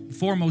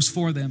foremost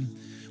for them.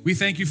 We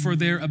thank you for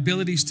their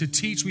abilities to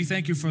teach. We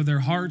thank you for their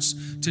hearts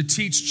to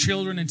teach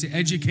children and to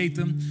educate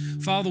them.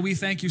 Father, we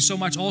thank you so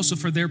much also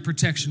for their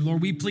protection. Lord,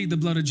 we plead the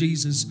blood of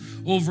Jesus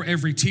over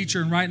every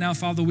teacher. And right now,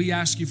 Father, we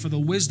ask you for the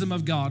wisdom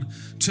of God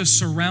to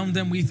surround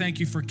them. We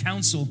thank you for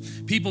counsel,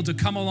 people to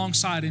come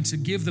alongside and to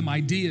give them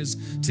ideas,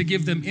 to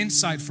give them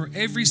insight for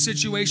every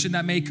situation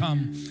that may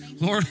come.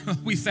 Lord,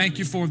 we thank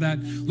you for that.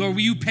 Lord,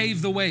 will you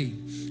pave the way?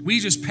 We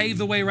just pave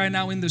the way right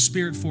now in the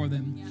Spirit for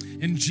them.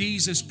 In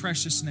Jesus'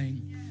 precious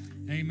name.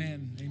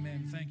 Amen.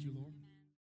 Amen. Thank you, Lord.